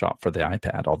Photoshop for the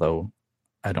iPad, although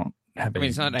I don't have any.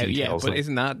 It's not out yet, but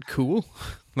isn't that cool?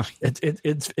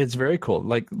 It's very cool.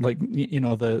 Like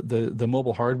the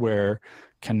mobile hardware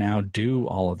can now do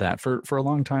all of that. For a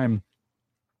long time,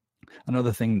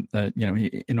 another thing that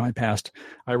in my past,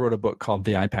 I wrote a book called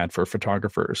The iPad for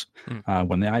Photographers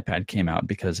when the iPad came out,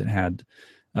 because it had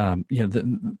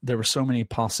there were so many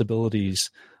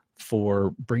possibilities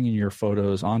for bringing your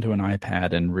photos onto an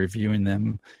iPad and reviewing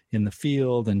them in the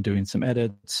field and doing some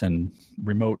edits and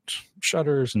remote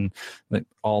shutters and like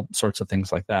all sorts of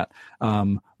things like that.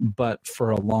 But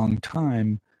for a long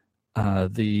time,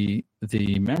 the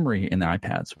memory in the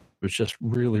iPads was just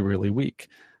really, really weak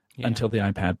until the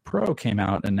iPad Pro came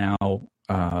out, and now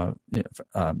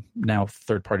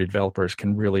third-party developers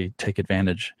can really take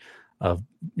advantage of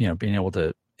being able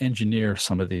to engineer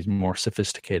some of these more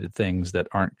sophisticated things that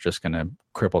aren't just going to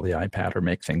cripple the iPad or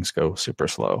make things go super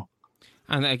slow.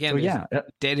 And again, there's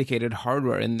dedicated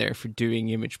hardware in there for doing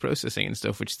image processing and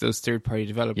stuff, which those third-party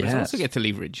developers also get to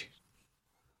leverage.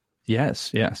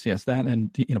 Yes. That,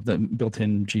 and the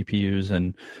built-in GPUs,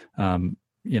 and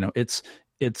it's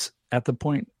at the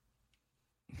point.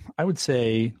 I would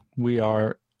say we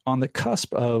are on the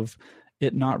cusp of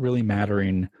it not really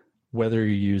mattering whether you're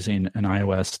using an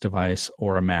iOS device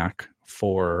or a Mac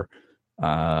for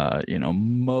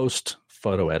most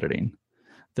photo editing.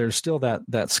 There's still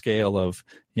that scale of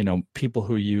people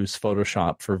who use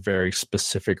Photoshop for very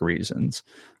specific reasons.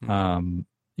 When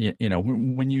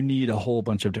you need a whole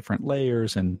bunch of different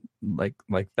layers, and like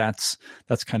that's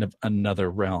kind of another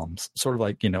realm, sort of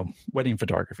like wedding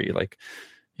photography. Like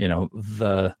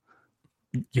you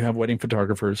have wedding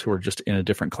photographers who are just in a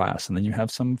different class, and then you have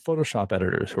some Photoshop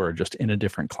editors who are just in a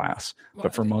different class. Well,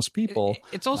 but for most people,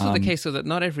 it's also the case though that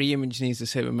not every image needs the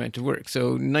same amount of work.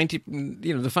 So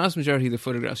the vast majority of the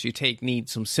photographs you take need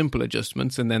some simple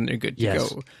adjustments, and then they're good to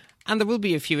go. And there will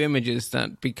be a few images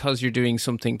that, because you're doing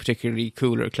something particularly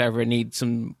cool or clever, need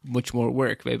some much more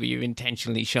work. Maybe you've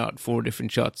intentionally shot 4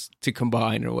 different shots to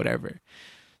combine or whatever.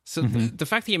 So the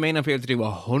fact that you may not be able to do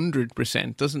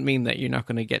 100% doesn't mean that you're not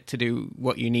going to get to do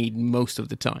what you need most of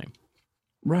the time.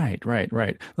 Right.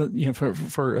 Well,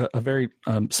 for a very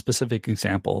specific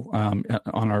example, on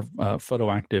our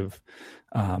PhotoActive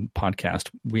podcast,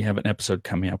 we have an episode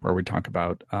coming up where we talk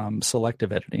about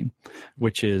selective editing,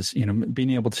 which is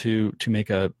being able to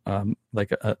make a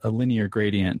linear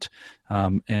gradient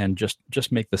and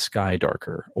just make the sky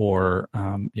darker, or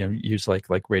use like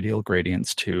radial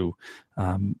gradients to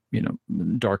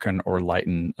darken or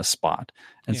lighten a spot.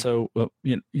 And so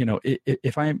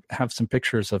if I have some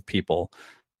pictures of people,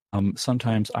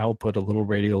 sometimes I'll put a little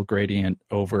radial gradient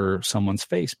over someone's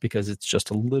face because it's just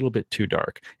a little bit too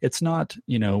dark. It's not,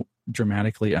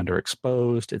 dramatically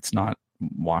underexposed. It's not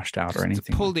washed out or anything.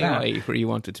 To pull like the that. eye where you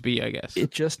want it to be, I guess.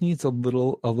 It just needs a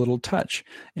little touch.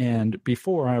 And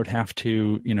before I would have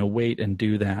to, wait and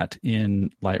do that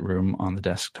in Lightroom on the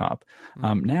desktop.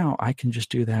 Now I can just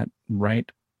do that right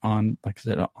on, like I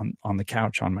said, on the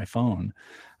couch on my phone.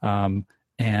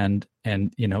 And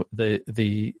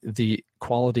the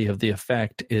quality of the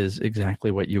effect is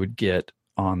exactly what you would get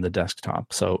on the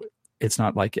desktop. So it's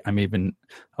not like I'm even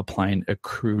applying a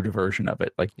crude version of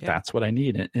it. That's what I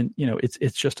need. And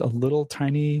it's just a little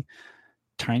tiny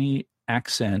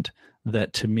accent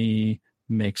that to me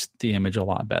makes the image a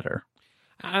lot better.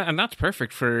 And that's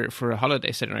perfect for a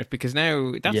holiday setting, right? Because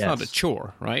now that's not a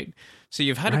chore, right? So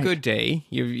you've had a good day.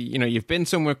 You've been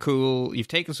somewhere cool. You've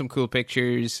taken some cool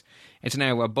pictures. It's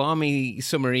now a balmy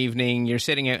summer evening. You're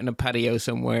sitting out in a patio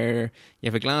somewhere. You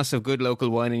have a glass of good local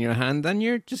wine in your hand, and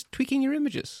you're just tweaking your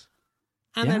images.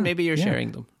 And then maybe you're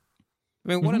sharing them. I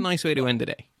mean, what a nice way to end the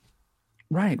day.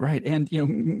 Right. And,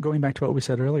 going back to what we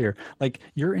said earlier,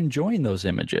 you're enjoying those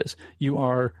images. You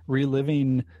are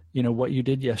reliving, what you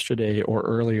did yesterday or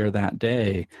earlier that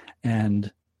day,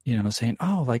 and, saying,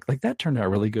 oh, like that turned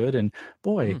out really good. And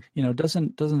boy,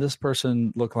 doesn't this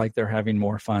person look like they're having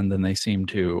more fun than they seem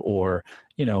to? Or,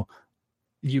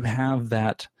 you have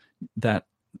that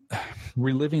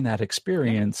reliving that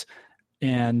experience.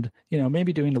 And,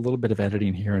 maybe doing a little bit of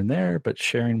editing here and there, but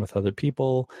sharing with other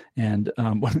people. And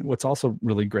what's also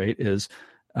really great is,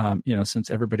 since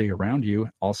everybody around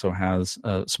you also has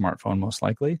a smartphone, most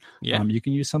likely, you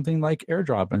can use something like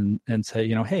AirDrop and say,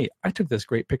 hey, I took this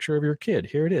great picture of your kid.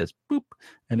 Here it is. Boop.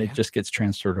 And it just gets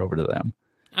transferred over to them.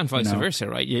 And vice versa,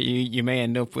 right? You may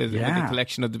end up with a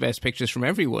collection of the best pictures from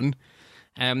everyone.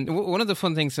 One of the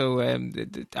fun things,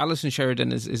 Alison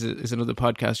Sheridan is another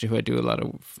podcaster who I do a lot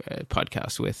of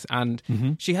podcasts with, and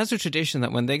she has a tradition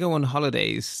that when they go on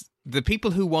holidays, the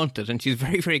people who want it, and she's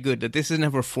very, very good, that this is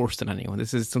never forced on anyone.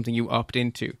 This is something you opt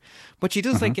into. But she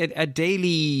does like a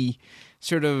daily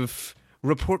sort of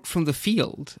report from the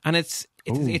field, and it's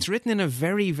written in a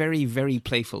very, very, very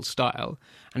playful style,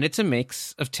 and it's a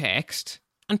mix of text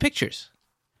and pictures,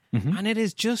 and it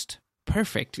is just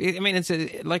perfect. I mean,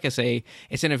 like I say,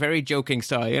 it's in a very joking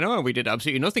style. We did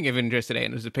absolutely nothing of interest today,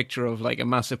 and there's a picture of like a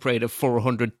massive parade of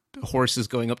 400 horses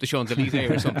going up the Champs-Elysees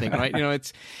or something, right?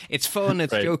 It's fun,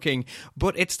 it's joking,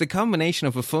 but it's the combination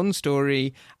of a fun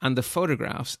story and the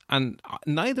photographs, and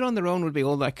neither on their own would be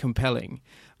all that compelling,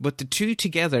 but the two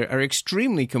together are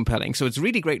extremely compelling. So it's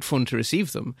really great fun to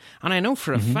receive them, and I know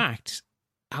for a fact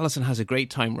Alison has a great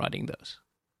time writing those,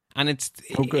 and it's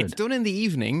done in the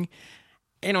evening.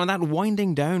 That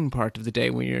winding down part of the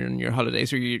day when you're on your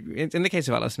holidays, or in the case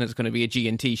of Alison, it's going to be a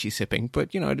G&T she's sipping,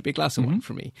 but, it'd be a glass of wine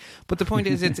for me. But the point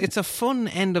is, it's a fun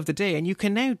end of the day, and you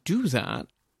can now do that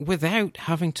without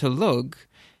having to lug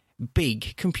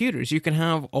big computers. You can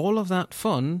have all of that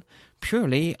fun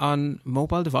purely on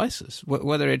mobile devices,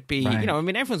 whether it be,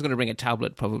 everyone's going to bring a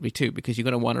tablet probably too, because you're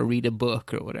going to want to read a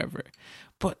book or whatever.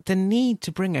 But the need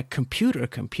to bring a computer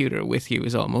with you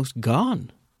is almost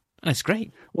gone. And it's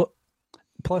great. Well,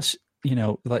 plus,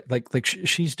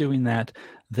 she's doing that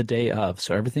the day of,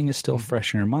 so everything is still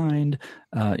fresh in her mind.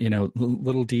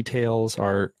 Little details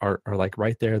are like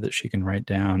right there that she can write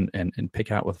down and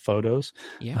pick out with photos.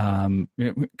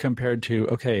 Compared to,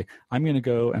 okay, I'm going to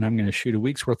go and I'm going to shoot a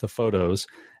week's worth of photos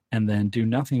and then do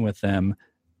nothing with them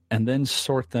and then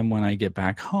sort them when I get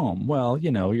back home. Well,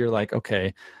 you're like,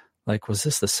 okay, like, was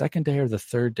this the second day or the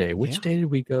third day? Which day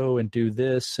did we go and do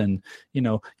this? And,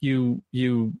 you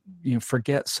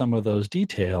forget some of those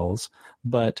details,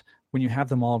 but when you have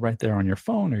them all right there on your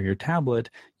phone or your tablet,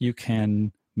 you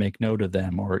can make note of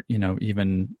them, or,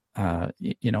 even,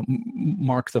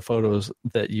 mark the photos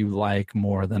that you like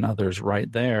more than others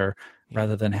right there,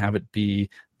 rather than have it be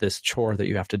this chore that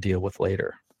you have to deal with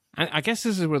later. I guess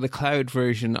this is where the cloud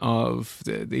version of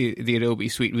the Adobe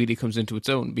suite really comes into its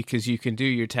own, because you can do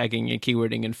your tagging and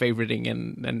keywording and favoriting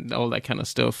and all that kind of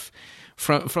stuff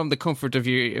from the comfort of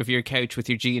your couch with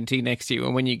your G&T next to you.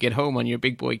 And when you get home on your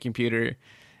big boy computer,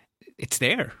 it's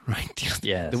there, right?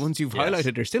 Yes. The ones you've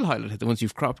highlighted are still highlighted. The ones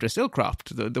you've cropped are still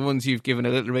cropped. The ones you've given a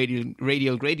little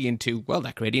radial gradient to, well,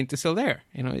 that gradient is still there.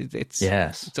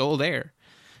 It's all there.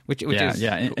 Which is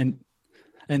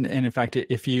And in fact,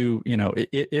 if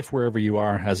if wherever you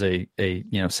are has a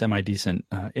semi decent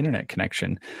internet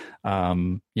connection,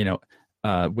 with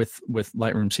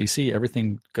Lightroom CC,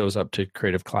 everything goes up to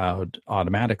Creative Cloud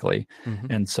automatically. Mm-hmm.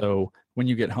 And so when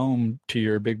you get home to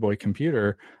your big boy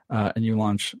computer and you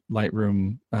launch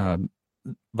Lightroom,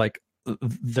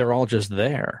 they're all just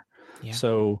there. Yeah.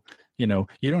 So you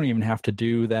don't even have to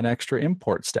do that extra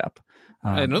import step.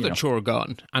 Another chore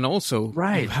gone. And also,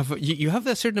 right, you have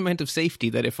that certain amount of safety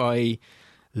that if I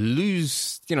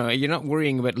lose, you're not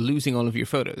worrying about losing all of your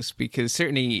photos, because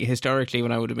certainly historically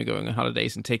when I would have been going on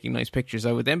holidays and taking nice pictures,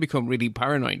 I would then become really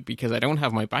paranoid because I don't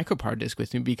have my backup hard disk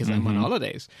with me because I'm on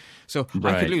holidays. So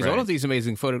I could lose all of these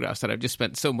amazing photographs that I've just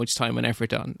spent so much time and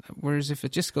effort on. Whereas if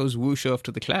it just goes whoosh off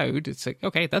to the cloud, it's like,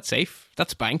 okay, that's safe.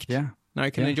 That's banked. Yeah. Now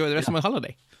I can enjoy the rest of my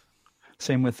holiday.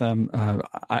 Same with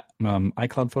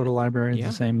iCloud Photo Library.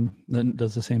 Does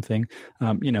the same thing.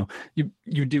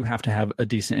 You do have to have a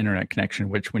decent internet connection,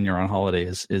 which when you're on holiday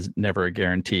is never a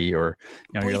guarantee. Or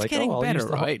you're it's like, getting better,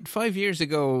 right? 5 years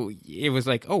ago, it was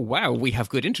like, oh wow, we have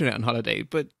good internet on holiday.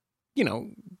 But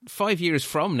 5 years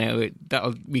from now,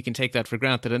 we can take that for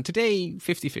granted. And today,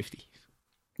 50-50.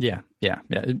 Yeah.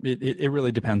 It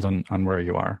really depends on where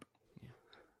you are.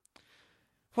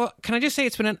 Well, can I just say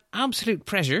it's been an absolute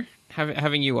pleasure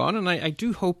having you on, and I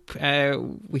do hope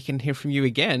we can hear from you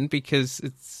again, because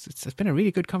it's been a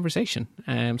really good conversation.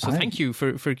 Thank you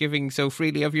for giving so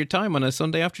freely of your time on a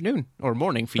Sunday afternoon or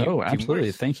morning for you. Oh,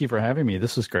 absolutely. Thank you for having me.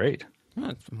 This was great.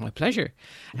 Oh, it's my pleasure.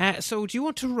 So do you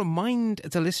want to remind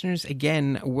the listeners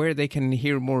again where they can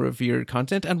hear more of your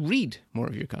content and read more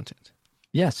of your content?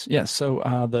 Yes. So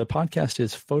the podcast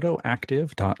is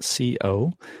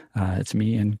photoactive.co. It's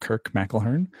me and Kirk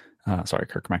McElhearn.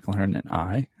 Kirk McElhearn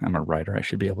and I'm a writer. I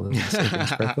should be able to say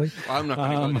things correctly. Well, I'm not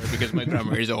going to go there because my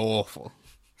grammar is awful.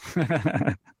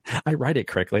 I write it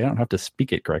correctly. I don't have to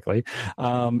speak it correctly.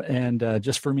 And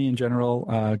just for me in general,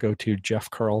 go to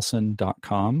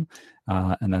jeffcarlson.com.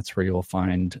 And that's where you'll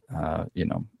find,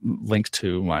 links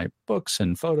to my books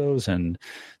and photos and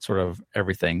sort of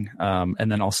everything.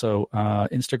 And then also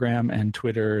Instagram and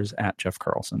Twitter's at Jeff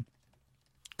Carlson.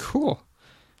 Cool.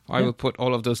 I will put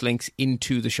all of those links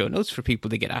into the show notes for people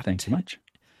to get at. Thanks so much.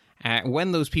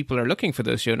 When those people are looking for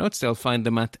those show notes, they'll find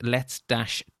them at lets-talk.ie.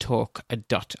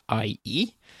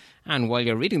 And while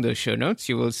you're reading those show notes,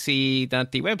 you will see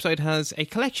that the website has a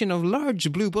collection of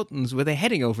large blue buttons with a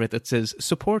heading over it that says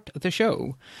support the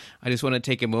show. I just want to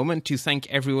take a moment to thank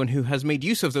everyone who has made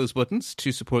use of those buttons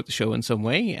to support the show in some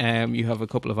way. You have a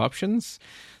couple of options.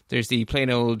 There's the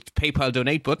plain old PayPal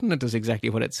donate button. It does exactly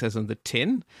what it says on the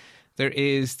tin. There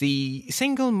is the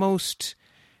single most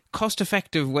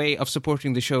cost-effective way of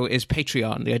supporting the show is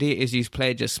Patreon. The idea is you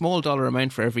pledge a small dollar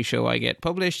amount for every show I get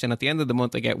published, and at the end of the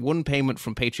month I get one payment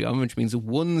from Patreon, which means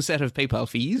one set of PayPal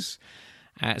fees.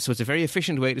 So it's a very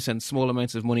efficient way to send small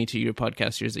amounts of money to your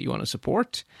podcasters that you want to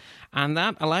support. And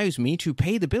that allows me to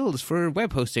pay the bills for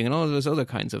web hosting and all of those other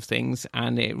kinds of things.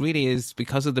 And it really is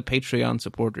because of the Patreon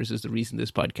supporters is the reason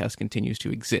this podcast continues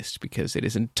to exist, because it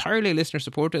is entirely listener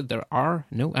supported. There are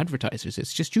no advertisers.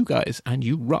 It's just you guys, and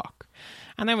you rock.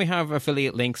 And then we have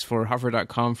affiliate links for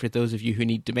hover.com for those of you who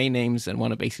need domain names and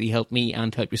want to basically help me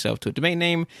and help yourself to a domain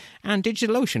name, and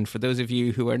DigitalOcean for those of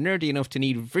you who are nerdy enough to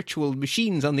need virtual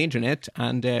machines on the internet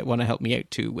and want to help me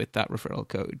out too with that referral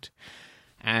code.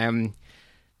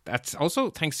 That's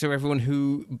also thanks to everyone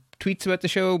who tweets about the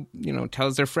show,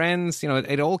 tells their friends.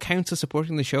 It all counts as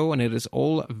supporting the show, and it is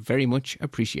all very much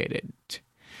appreciated.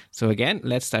 So again,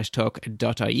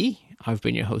 lets-talk.ie. I've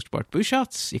been your host, Bart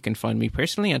Busschots. You can find me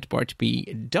personally at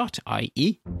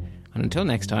bartb.ie. And until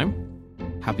next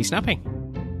time, happy snapping.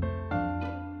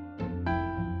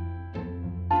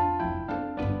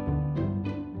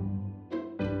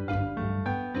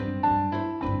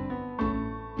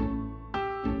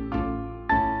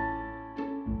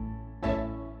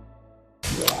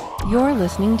 You're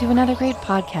listening to another great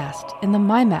podcast in the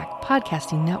MyMac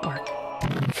Podcasting Network.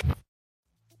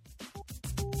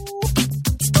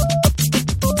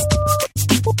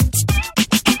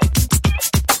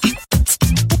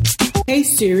 Hey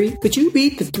Siri, could you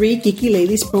read the Three Geeky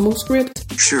Ladies promo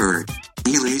script? Sure.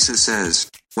 Elisa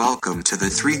says, "Welcome to the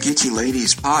Three Geeky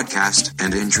Ladies podcast,"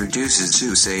 and introduces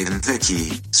Susie and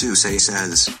Vicky. Susie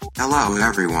says, "Hello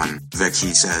everyone."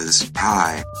 Vicky says,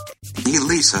 "Hi."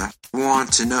 Elisa,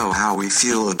 want to know how we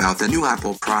feel about the new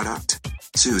Apple product?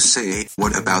 Susie,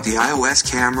 what about the iOS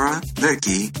camera?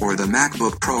 Vicky, or the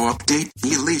MacBook Pro update?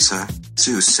 Elisa,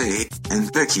 Susie,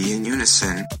 and Vicky in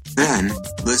unison. Then,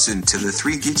 listen to the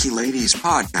Three Geeky Ladies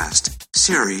podcast.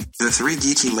 Siri, the Three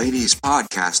Geeky Ladies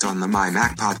podcast on the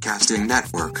MyMac Podcasting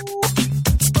Network.